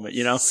that moment,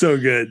 So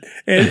good.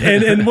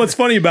 And what's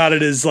funny about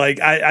it is like,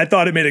 I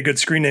thought it made a good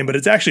screen name, but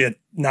it's actually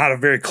not a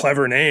very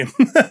clever name.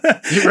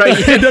 Right.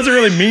 It doesn't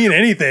really mean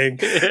anything.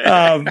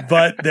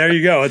 But there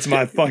you go. It's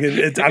my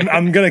fucking,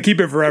 I'm going to keep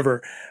it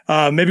forever.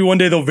 Maybe one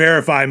day they'll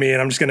verify me and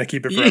I'm just going to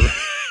keep it forever.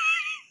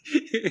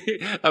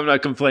 I'm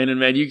not complaining,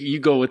 man. You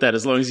go with that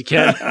as long as you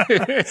can.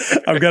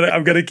 I'm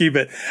gonna keep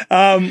it.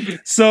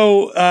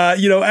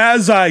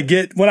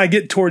 When I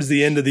get towards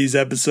the end of these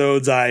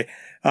episodes, I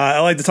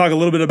like to talk a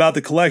little bit about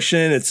the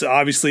collection. It's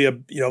obviously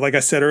like I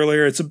said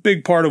earlier, it's a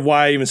big part of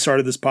why I even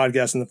started this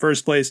podcast in the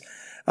first place.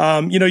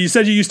 You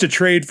said you used to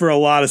trade for a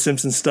lot of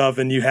Simpsons stuff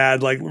and you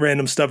had like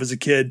random stuff as a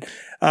kid.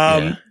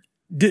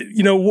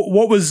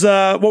 What was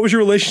your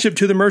relationship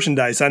to the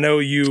merchandise? I know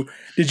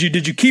did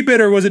you keep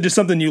it, or was it just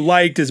something you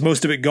liked? Is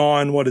most of it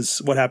gone? What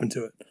happened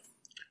to it?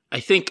 I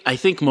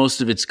think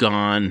most of it's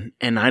gone,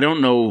 and I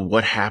don't know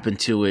what happened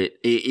to it.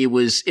 It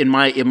was in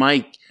my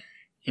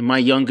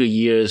younger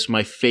years,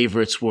 my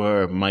favorites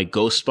were my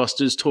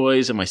Ghostbusters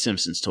toys and my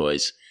Simpsons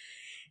toys.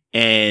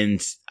 And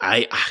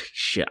I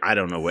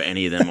don't know where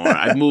any of them are.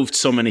 I've moved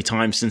so many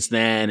times since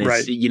then.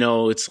 It's,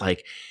 it's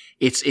like,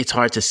 it's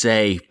hard to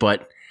say,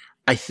 but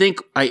I think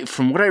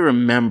from what I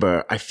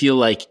remember, I feel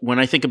like when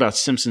I think about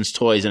Simpsons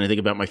toys and I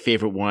think about my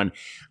favorite one,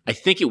 I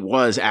think it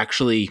was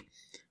actually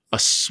a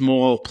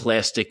small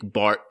plastic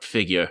Bart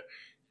figure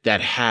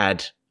that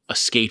had a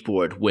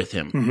skateboard with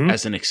him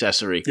as an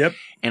accessory. Yep.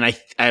 And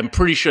I'm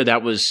pretty sure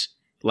that was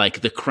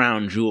like the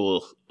crown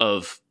jewel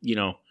of,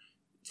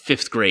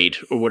 fifth grade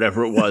or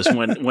whatever it was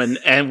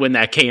when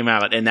that came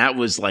out. And that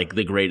was like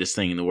the greatest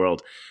thing in the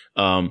world.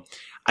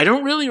 I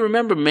don't really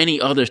remember many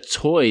other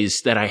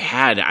toys that I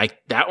had.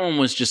 That one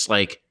was just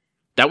like,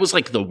 that was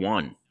like the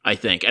one, I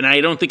think. And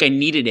I don't think I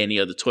needed any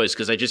other toys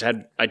because I just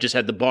had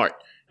the Bart.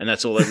 And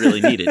that's all I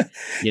really needed,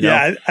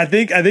 Yeah, I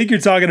think you're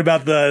talking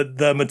about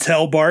the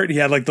Mattel Bart. He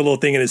had like the little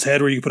thing in his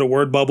head where you could put a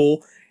word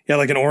bubble. He had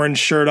like an orange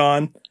shirt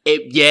on.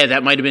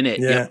 That might have been it.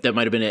 Yeah. Yep, that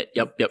might have been it.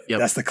 Yep.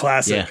 That's the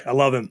classic. Yeah. I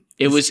love him.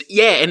 It was,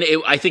 and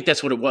I think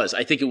that's what it was.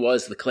 I think it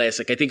was the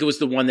classic. I think it was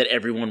the one that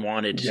everyone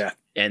wanted. Yeah.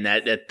 And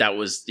that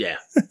was,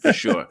 for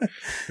sure.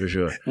 For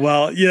sure.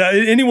 Well,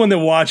 anyone that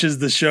watches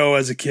the show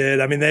as a kid,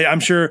 I mean,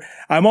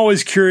 I'm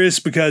always curious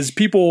because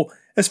people,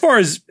 as far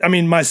as,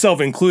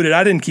 myself included,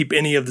 I didn't keep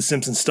any of the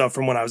Simpsons stuff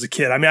from when I was a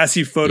kid. I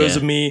see photos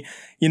of me,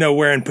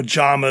 wearing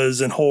pajamas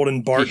and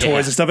holding Bart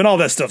toys and stuff, and all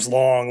that stuff's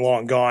long,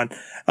 long gone.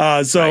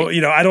 I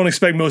don't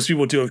expect most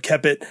people to have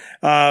kept it.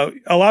 A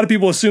lot of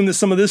people assume that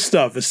some of this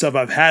stuff is stuff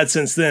I've had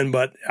since then,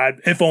 but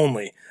if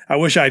only. I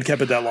wish I had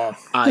kept it that long.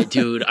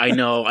 Dude, I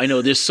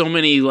know. There's so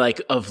many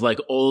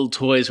old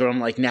toys where I'm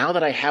like, now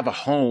that I have a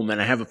home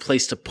and I have a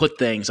place to put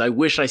things, I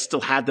wish I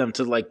still had them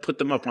to like put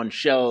them up on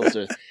shelves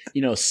or,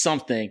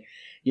 something.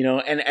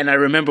 And I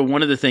remember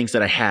one of the things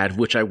that I had,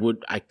 which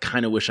I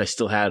kind of wish I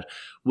still had,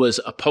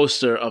 was a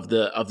poster of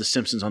the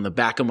Simpsons on the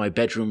back of my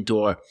bedroom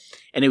door.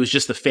 And it was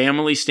just the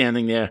family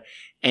standing there.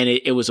 And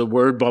it was a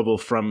word bubble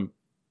from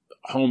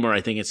Homer, I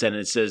think it said,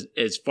 and it says,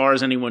 as far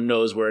as anyone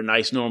knows, we're a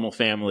nice, normal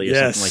family or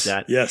something like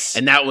that. Yes.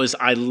 And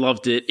I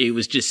loved it. It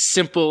was just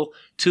simple,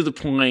 to the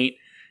point,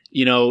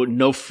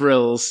 no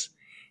frills.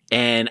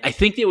 And I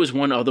think there was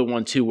one other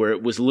one too, where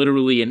it was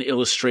literally an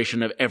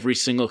illustration of every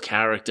single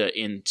character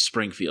in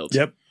Springfield.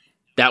 Yep.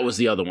 That was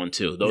the other one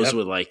too. Those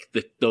were like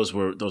those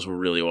were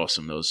really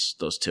awesome. Those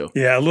two.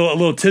 Yeah, a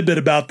little tidbit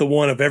about the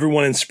one of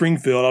everyone in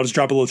Springfield. I'll just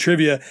drop a little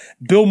trivia.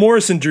 Bill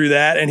Morrison drew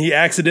that, and he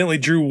accidentally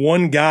drew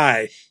one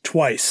guy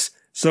twice.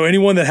 So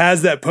anyone that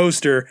has that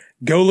poster,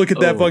 go look at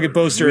that fucking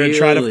poster and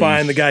try to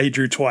find the guy he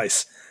drew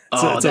twice.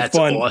 It's that's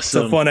awesome. It's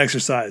a fun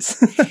exercise.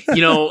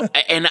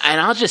 And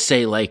I'll just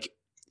say like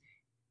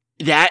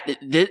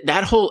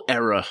that whole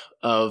era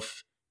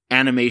of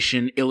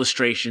animation,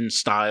 illustration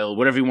style,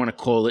 whatever you want to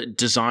call it,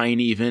 design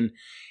even,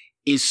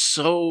 is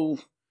so,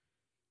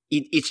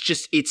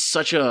 it's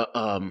such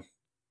a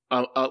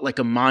like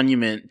a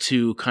monument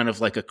to kind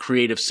of like a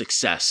creative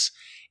success.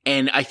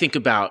 And I think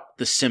about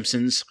The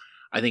Simpsons,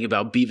 I think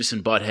about Beavis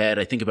and Butthead,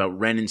 I think about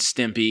Ren and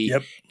Stimpy,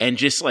 and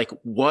just like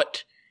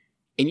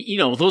and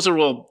those are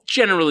all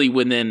generally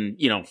within,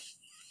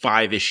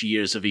 5-ish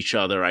years of each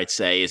other, I'd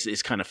say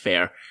is kind of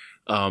fair.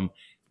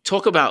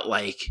 Talk about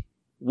like,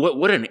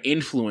 what an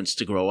influence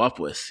to grow up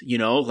with,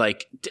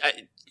 like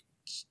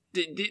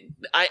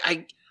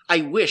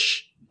I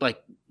wish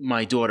like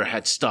my daughter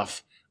had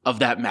stuff of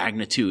that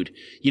magnitude,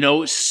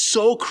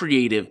 so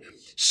creative,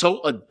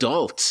 so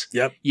adult,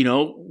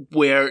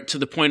 where to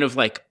the point of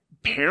like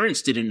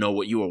parents didn't know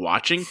what you were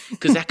watching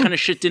because that kind of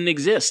shit didn't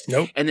exist.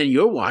 Nope. And then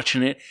you're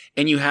watching it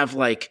and you have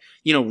like,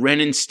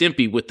 Ren and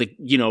Stimpy with the,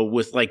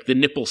 with like the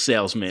nipple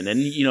salesman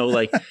and,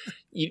 like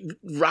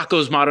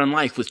Rocco's Modern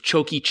Life with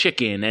Chokey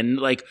Chicken and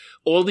like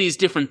all these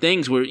different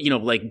things where,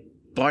 like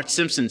Bart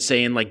Simpson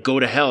saying like, go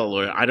to hell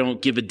or I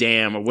don't give a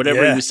damn or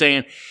whatever he was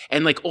saying.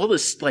 And like all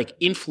this like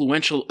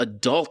influential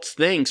adult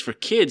things for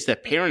kids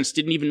that parents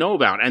didn't even know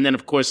about. And then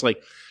of course,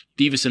 like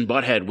Beavis and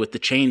Butthead with the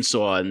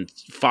chainsaw and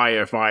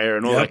fire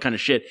and all that kind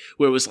of shit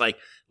where it was like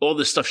all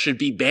this stuff should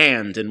be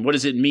banned and what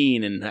does it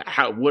mean and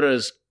what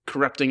is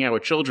corrupting our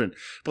children.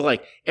 But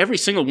like every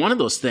single one of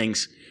those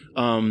things,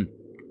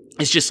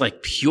 is just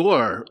like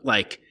pure,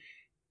 like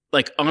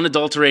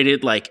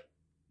unadulterated, like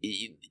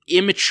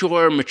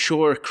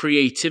mature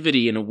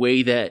creativity in a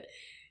way that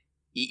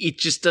it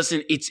just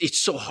doesn't, it's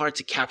so hard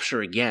to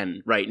capture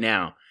again right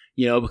now,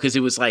 because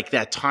it was like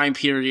that time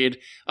period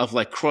of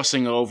like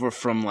crossing over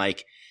from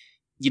like,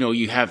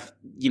 you have,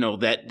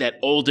 that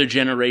older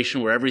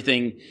generation where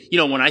everything,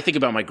 when I think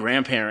about my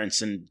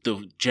grandparents and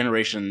the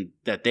generation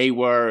that they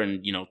were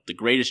and, the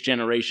greatest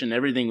generation,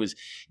 everything was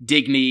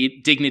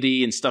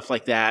dignity and stuff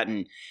like that.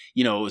 And,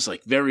 it was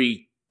like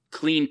very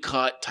clean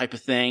cut type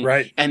of thing.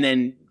 Right. And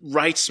then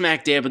right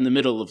smack dab in the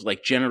middle of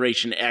like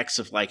Generation X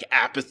of like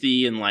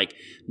apathy and like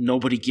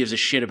nobody gives a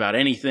shit about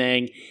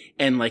anything.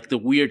 And like the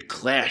weird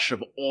clash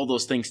of all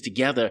those things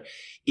together.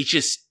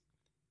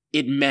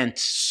 It meant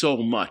so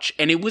much.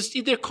 And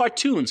they're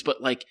cartoons,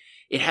 but like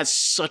it has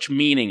such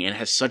meaning and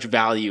has such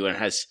value and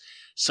has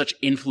such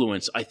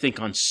influence, I think,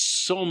 on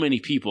so many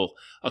people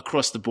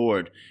across the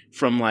board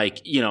from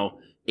like,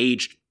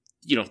 aged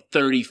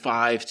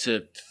 35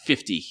 to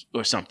 50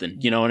 or something.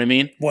 You know what I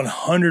mean?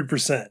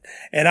 100%.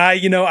 And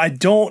I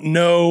don't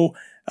know,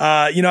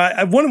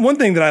 one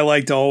thing that I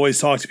like to always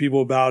talk to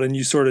people about, and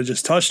you sort of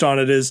just touched on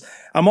it, is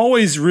I'm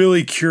always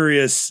really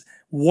curious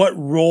what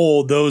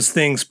role those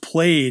things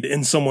played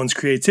in someone's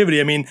creativity.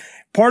 I mean,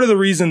 part of the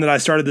reason that I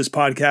started this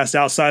podcast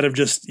outside of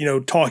just,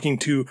 talking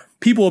to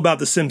people about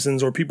The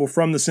Simpsons or people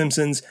from The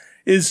Simpsons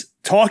is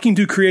talking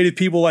to creative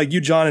people like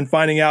you, John, and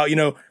finding out,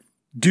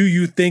 do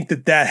you think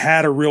that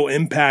had a real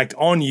impact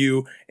on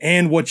you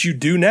and what you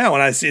do now?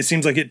 And it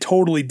seems like it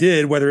totally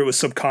did, whether it was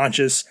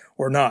subconscious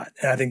or not.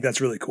 And I think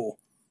that's really cool.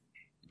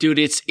 Dude,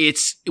 the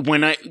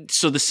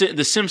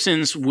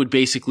Simpsons would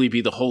basically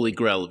be the holy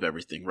grail of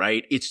everything,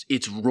 right?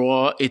 It's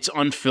raw, it's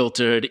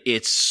unfiltered,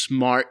 it's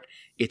smart,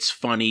 it's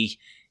funny.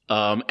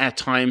 At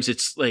times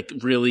it's like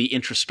really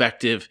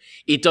introspective.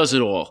 It does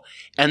it all.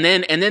 And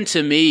then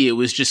to me, it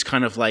was just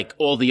kind of like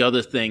all the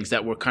other things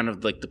that were kind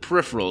of like the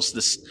peripherals,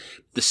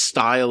 the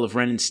style of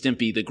Ren and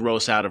Stimpy, the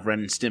gross out of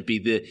Ren and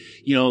Stimpy, the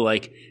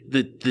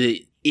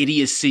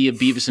idiocy of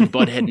Beavis and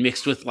Butthead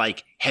mixed with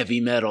like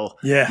heavy metal,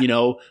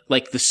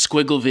 like the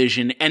squiggle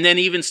vision, and then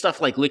even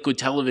stuff like Liquid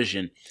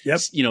Television,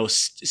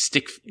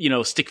 stick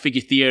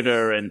figure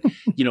theater, and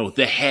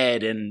the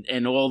Head,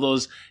 and all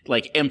those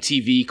like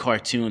MTV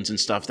cartoons and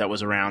stuff that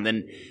was around,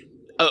 and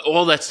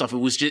all that stuff. It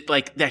was just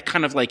like that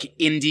kind of like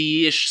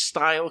indie-ish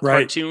style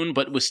cartoon,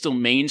 but was still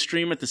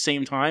mainstream at the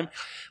same time.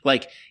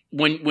 Like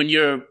when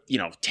you're,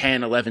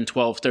 10, 11,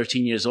 12,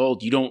 13 years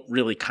old, you don't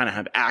really kind of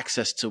have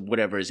access to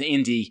whatever is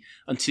indie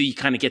until you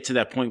kind of get to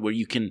that point where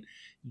you can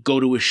go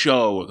to a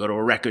show or go to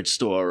a record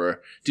store or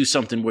do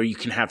something where you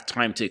can have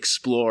time to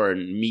explore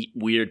and meet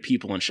weird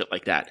people and shit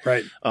like that.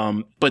 Right.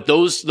 But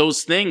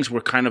those things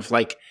were kind of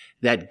like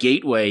that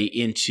gateway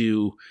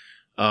into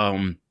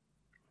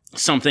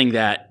something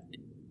that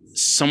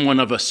someone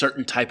of a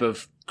certain type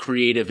of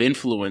creative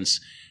influence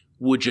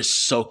would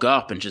just soak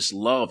up and just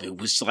love. It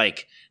was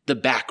like the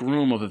back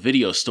room of a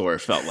video store, it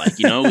felt like,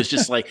 it was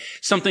just like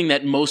something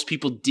that most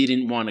people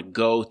didn't want to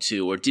go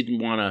to or didn't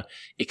want to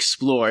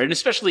explore. And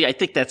especially, I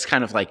think that's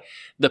kind of like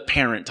the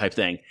parent type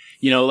thing,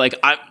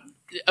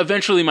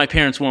 eventually my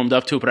parents warmed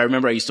up to it, but I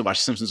remember I used to watch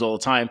Simpsons all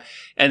the time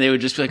and they would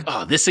just be like,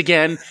 oh, this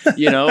again,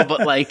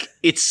 but like,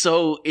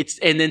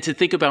 and then to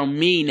think about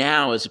me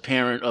now as a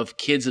parent of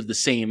kids of the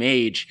same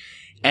age,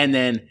 and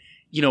then,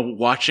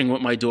 watching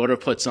what my daughter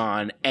puts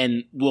on,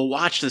 and we'll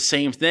watch the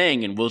same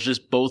thing and we'll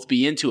just both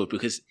be into it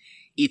because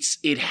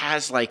it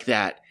has like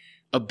that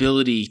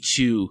ability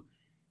to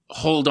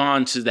hold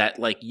on to that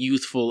like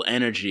youthful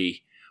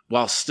energy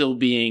while still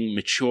being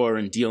mature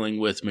and dealing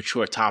with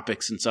mature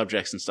topics and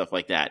subjects and stuff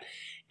like that.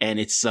 And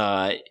it's,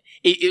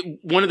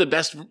 one of the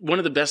best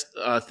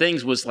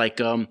things was like,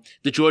 the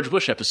George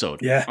Bush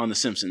episode on The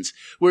Simpsons,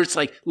 where it's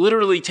like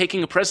literally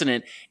taking a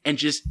president and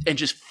just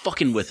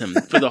fucking with him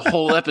for the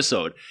whole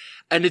episode.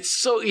 And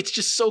it's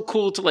just so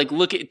cool to like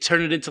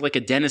turn it into like a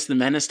Dennis the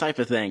Menace type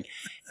of thing.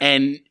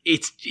 And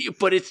it's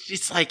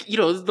like,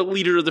 the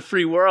leader of the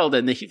free world,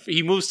 and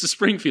he moves to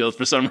Springfield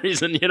for some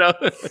reason,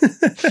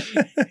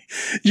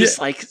 just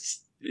like,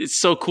 it's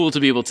so cool to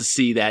be able to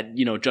see that,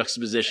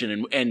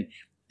 juxtaposition and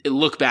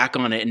look back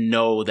on it and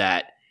know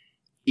that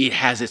it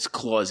has its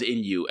claws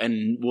in you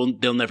and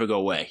they'll never go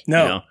away.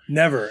 No,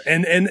 never.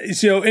 And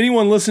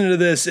anyone listening to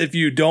this, if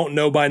you don't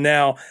know by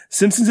now,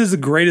 Simpsons is the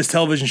greatest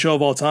television show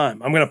of all time.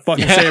 I'm going to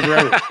fucking say it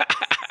forever.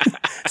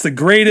 It's the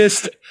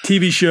greatest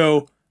TV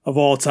show of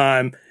all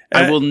time.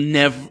 I will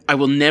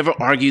never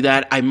argue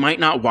that. I might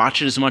not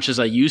watch it as much as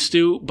I used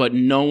to, but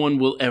no one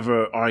will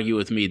ever argue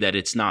with me that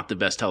it's not the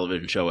best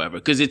television show ever.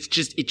 Cause it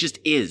just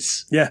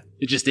is. Yeah.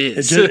 It just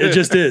is. It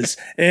just is.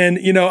 And,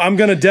 I'm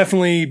going to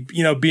definitely,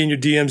 be in your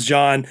DMs,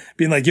 John,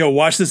 being like, yo,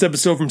 watch this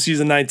episode from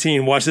season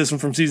 19. Watch this one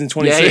from season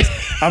 26. Yeah.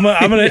 I'm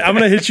going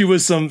to hit you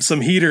with some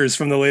heaters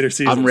from the later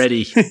seasons. I'm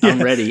ready. I'm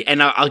ready.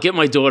 And I'll get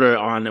my daughter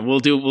on and we'll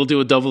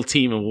do a double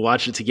team and we'll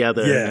watch it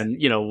together. Yeah. And,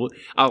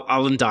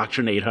 I'll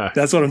indoctrinate her.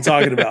 That's what I'm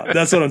talking about.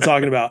 That's what I'm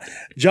talking about.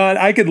 John,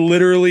 I could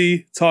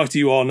literally talk to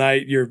you all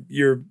night.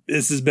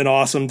 This has been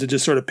awesome to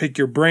just sort of pick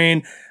your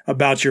brain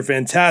about your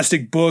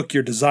fantastic book,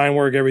 your design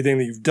work, everything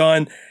that you've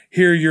done.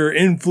 Hear your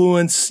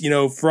influence,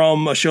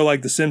 from a show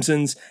like The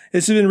Simpsons.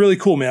 It's been really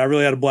cool, man. I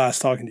really had a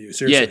blast talking to you.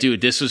 Seriously. Yeah,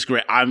 dude, this was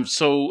great. I'm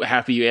so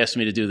happy you asked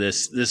me to do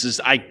this.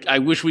 I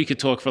wish we could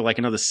talk for like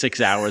another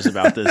 6 hours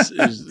about this.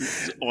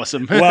 It's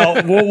awesome.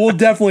 Well, we'll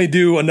definitely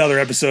do another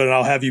episode and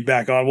I'll have you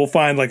back on. We'll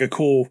find a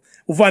cool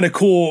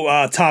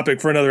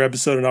topic for another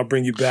episode and I'll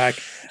bring you back.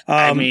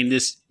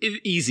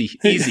 Easy.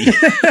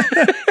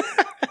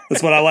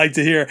 That's what I like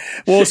to hear.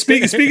 Well,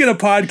 speaking of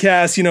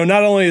podcasts,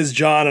 not only is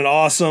John an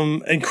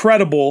awesome,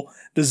 incredible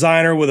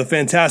designer with a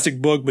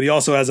fantastic book, but he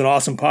also has an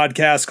awesome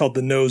podcast called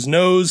The Nose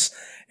Knows.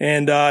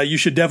 And you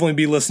should definitely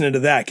be listening to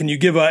that. Can you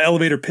give an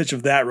elevator pitch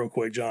of that real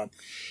quick, John?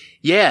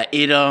 Yeah,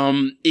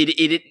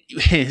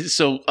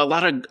 so a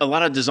lot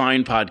of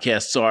design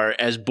podcasts are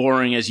as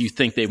boring as you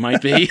think they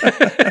might be.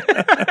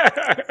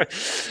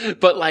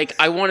 But like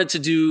I wanted to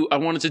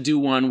do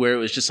one where it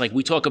was just like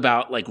we talk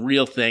about like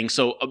real things.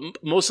 So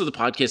most of the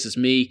podcast is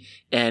me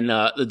and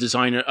the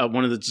designer,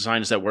 one of the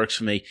designers that works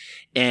for me,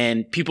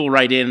 and people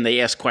write in and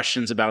they ask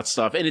questions about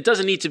stuff. And it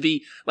doesn't need to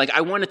be like, I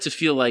want it to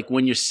feel like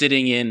when you're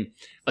sitting in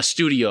a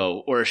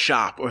studio or a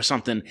shop or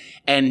something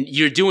and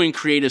you're doing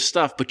creative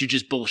stuff, but you're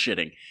just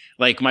bullshitting.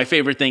 Like my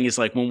favorite thing is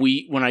like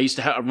when I used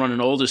to run an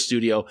older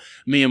studio,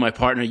 me and my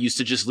partner used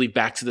to just leave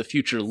Back to the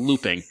Future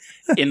looping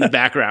in the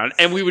background,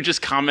 and we would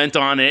just comment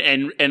on it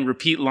and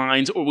repeat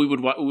lines, or we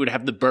would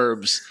have the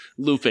Burbs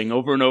looping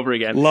over and over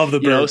again. Love the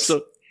Burbs.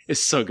 So it's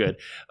so good.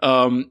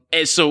 And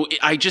so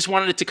I just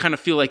wanted it to kind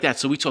of feel like that.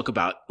 So we talk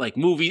about like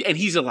movies, and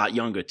he's a lot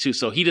younger too,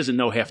 so he doesn't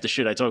know half the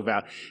shit I talk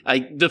about.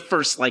 Like the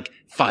first like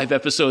 5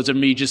 episodes of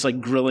me just like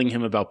grilling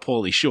him about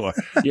Pauly Shore,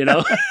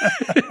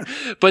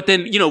 But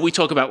then, we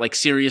talk about like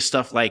serious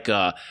stuff like,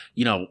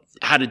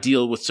 how to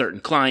deal with certain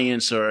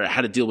clients, or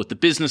how to deal with the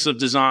business of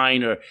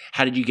design, or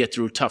how did you get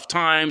through tough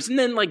times, and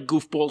then like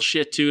goofball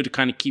shit too to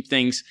kind of keep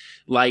things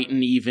light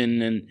and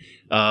even. And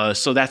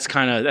so that's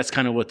kind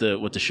of what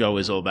the show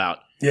is all about.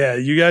 Yeah,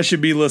 you guys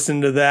should be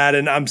listening to that.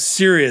 And I'm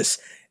serious.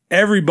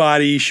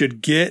 Everybody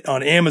should get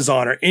on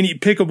Amazon or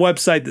pick a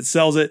website that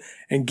sells it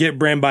and get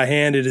Brand by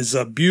Hand. It is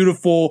a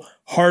beautiful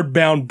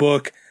hardbound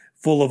book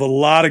full of a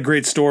lot of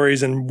great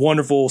stories and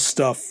wonderful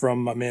stuff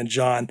from my man,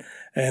 John.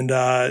 And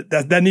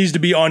that needs to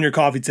be on your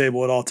coffee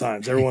table at all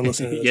times. Everyone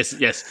listening to this.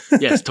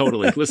 Yes,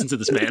 totally. Listen to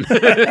this man.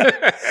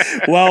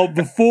 Well,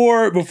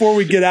 before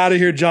we get out of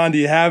here, John, do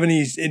you have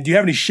any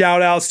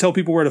shout outs? Tell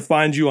people where to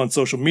find you on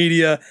social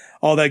media,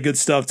 all that good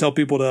stuff. Tell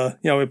people to,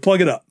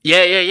 plug it up.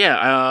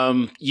 Yeah.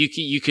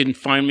 You can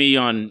find me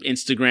on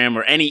Instagram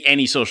or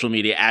any social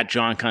media at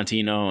John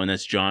Contino, and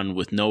that's John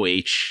with no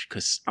H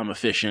because I'm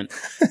efficient.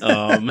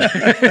 And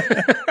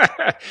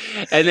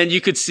then you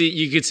could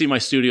see my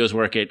studio's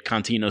work at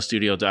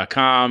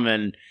ContinoStudio.com.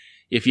 And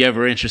if you're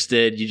ever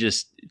interested, you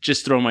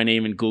just throw my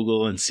name in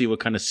Google and see what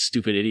kind of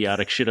stupid,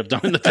 idiotic shit I've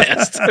done in the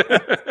past.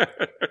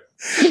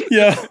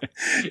 Yeah,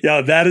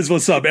 that is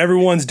what's up.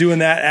 Everyone's doing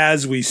that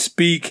as we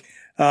speak.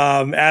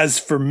 As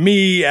for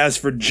me, as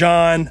for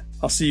John,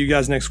 I'll see you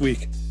guys next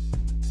week.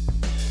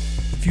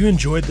 If you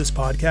enjoyed this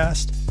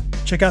podcast,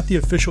 check out the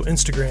official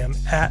Instagram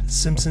at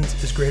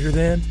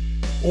SimpsonsIsGreaterThan,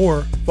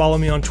 or follow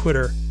me on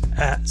Twitter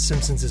at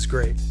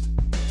SimpsonsIsGreat.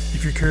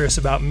 If you're curious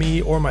about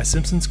me or my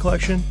Simpsons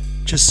collection,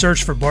 just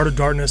search for Bart of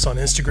Darkness on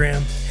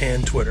Instagram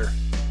and Twitter.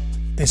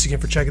 Thanks again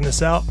for checking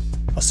this out.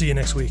 I'll see you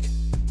next week.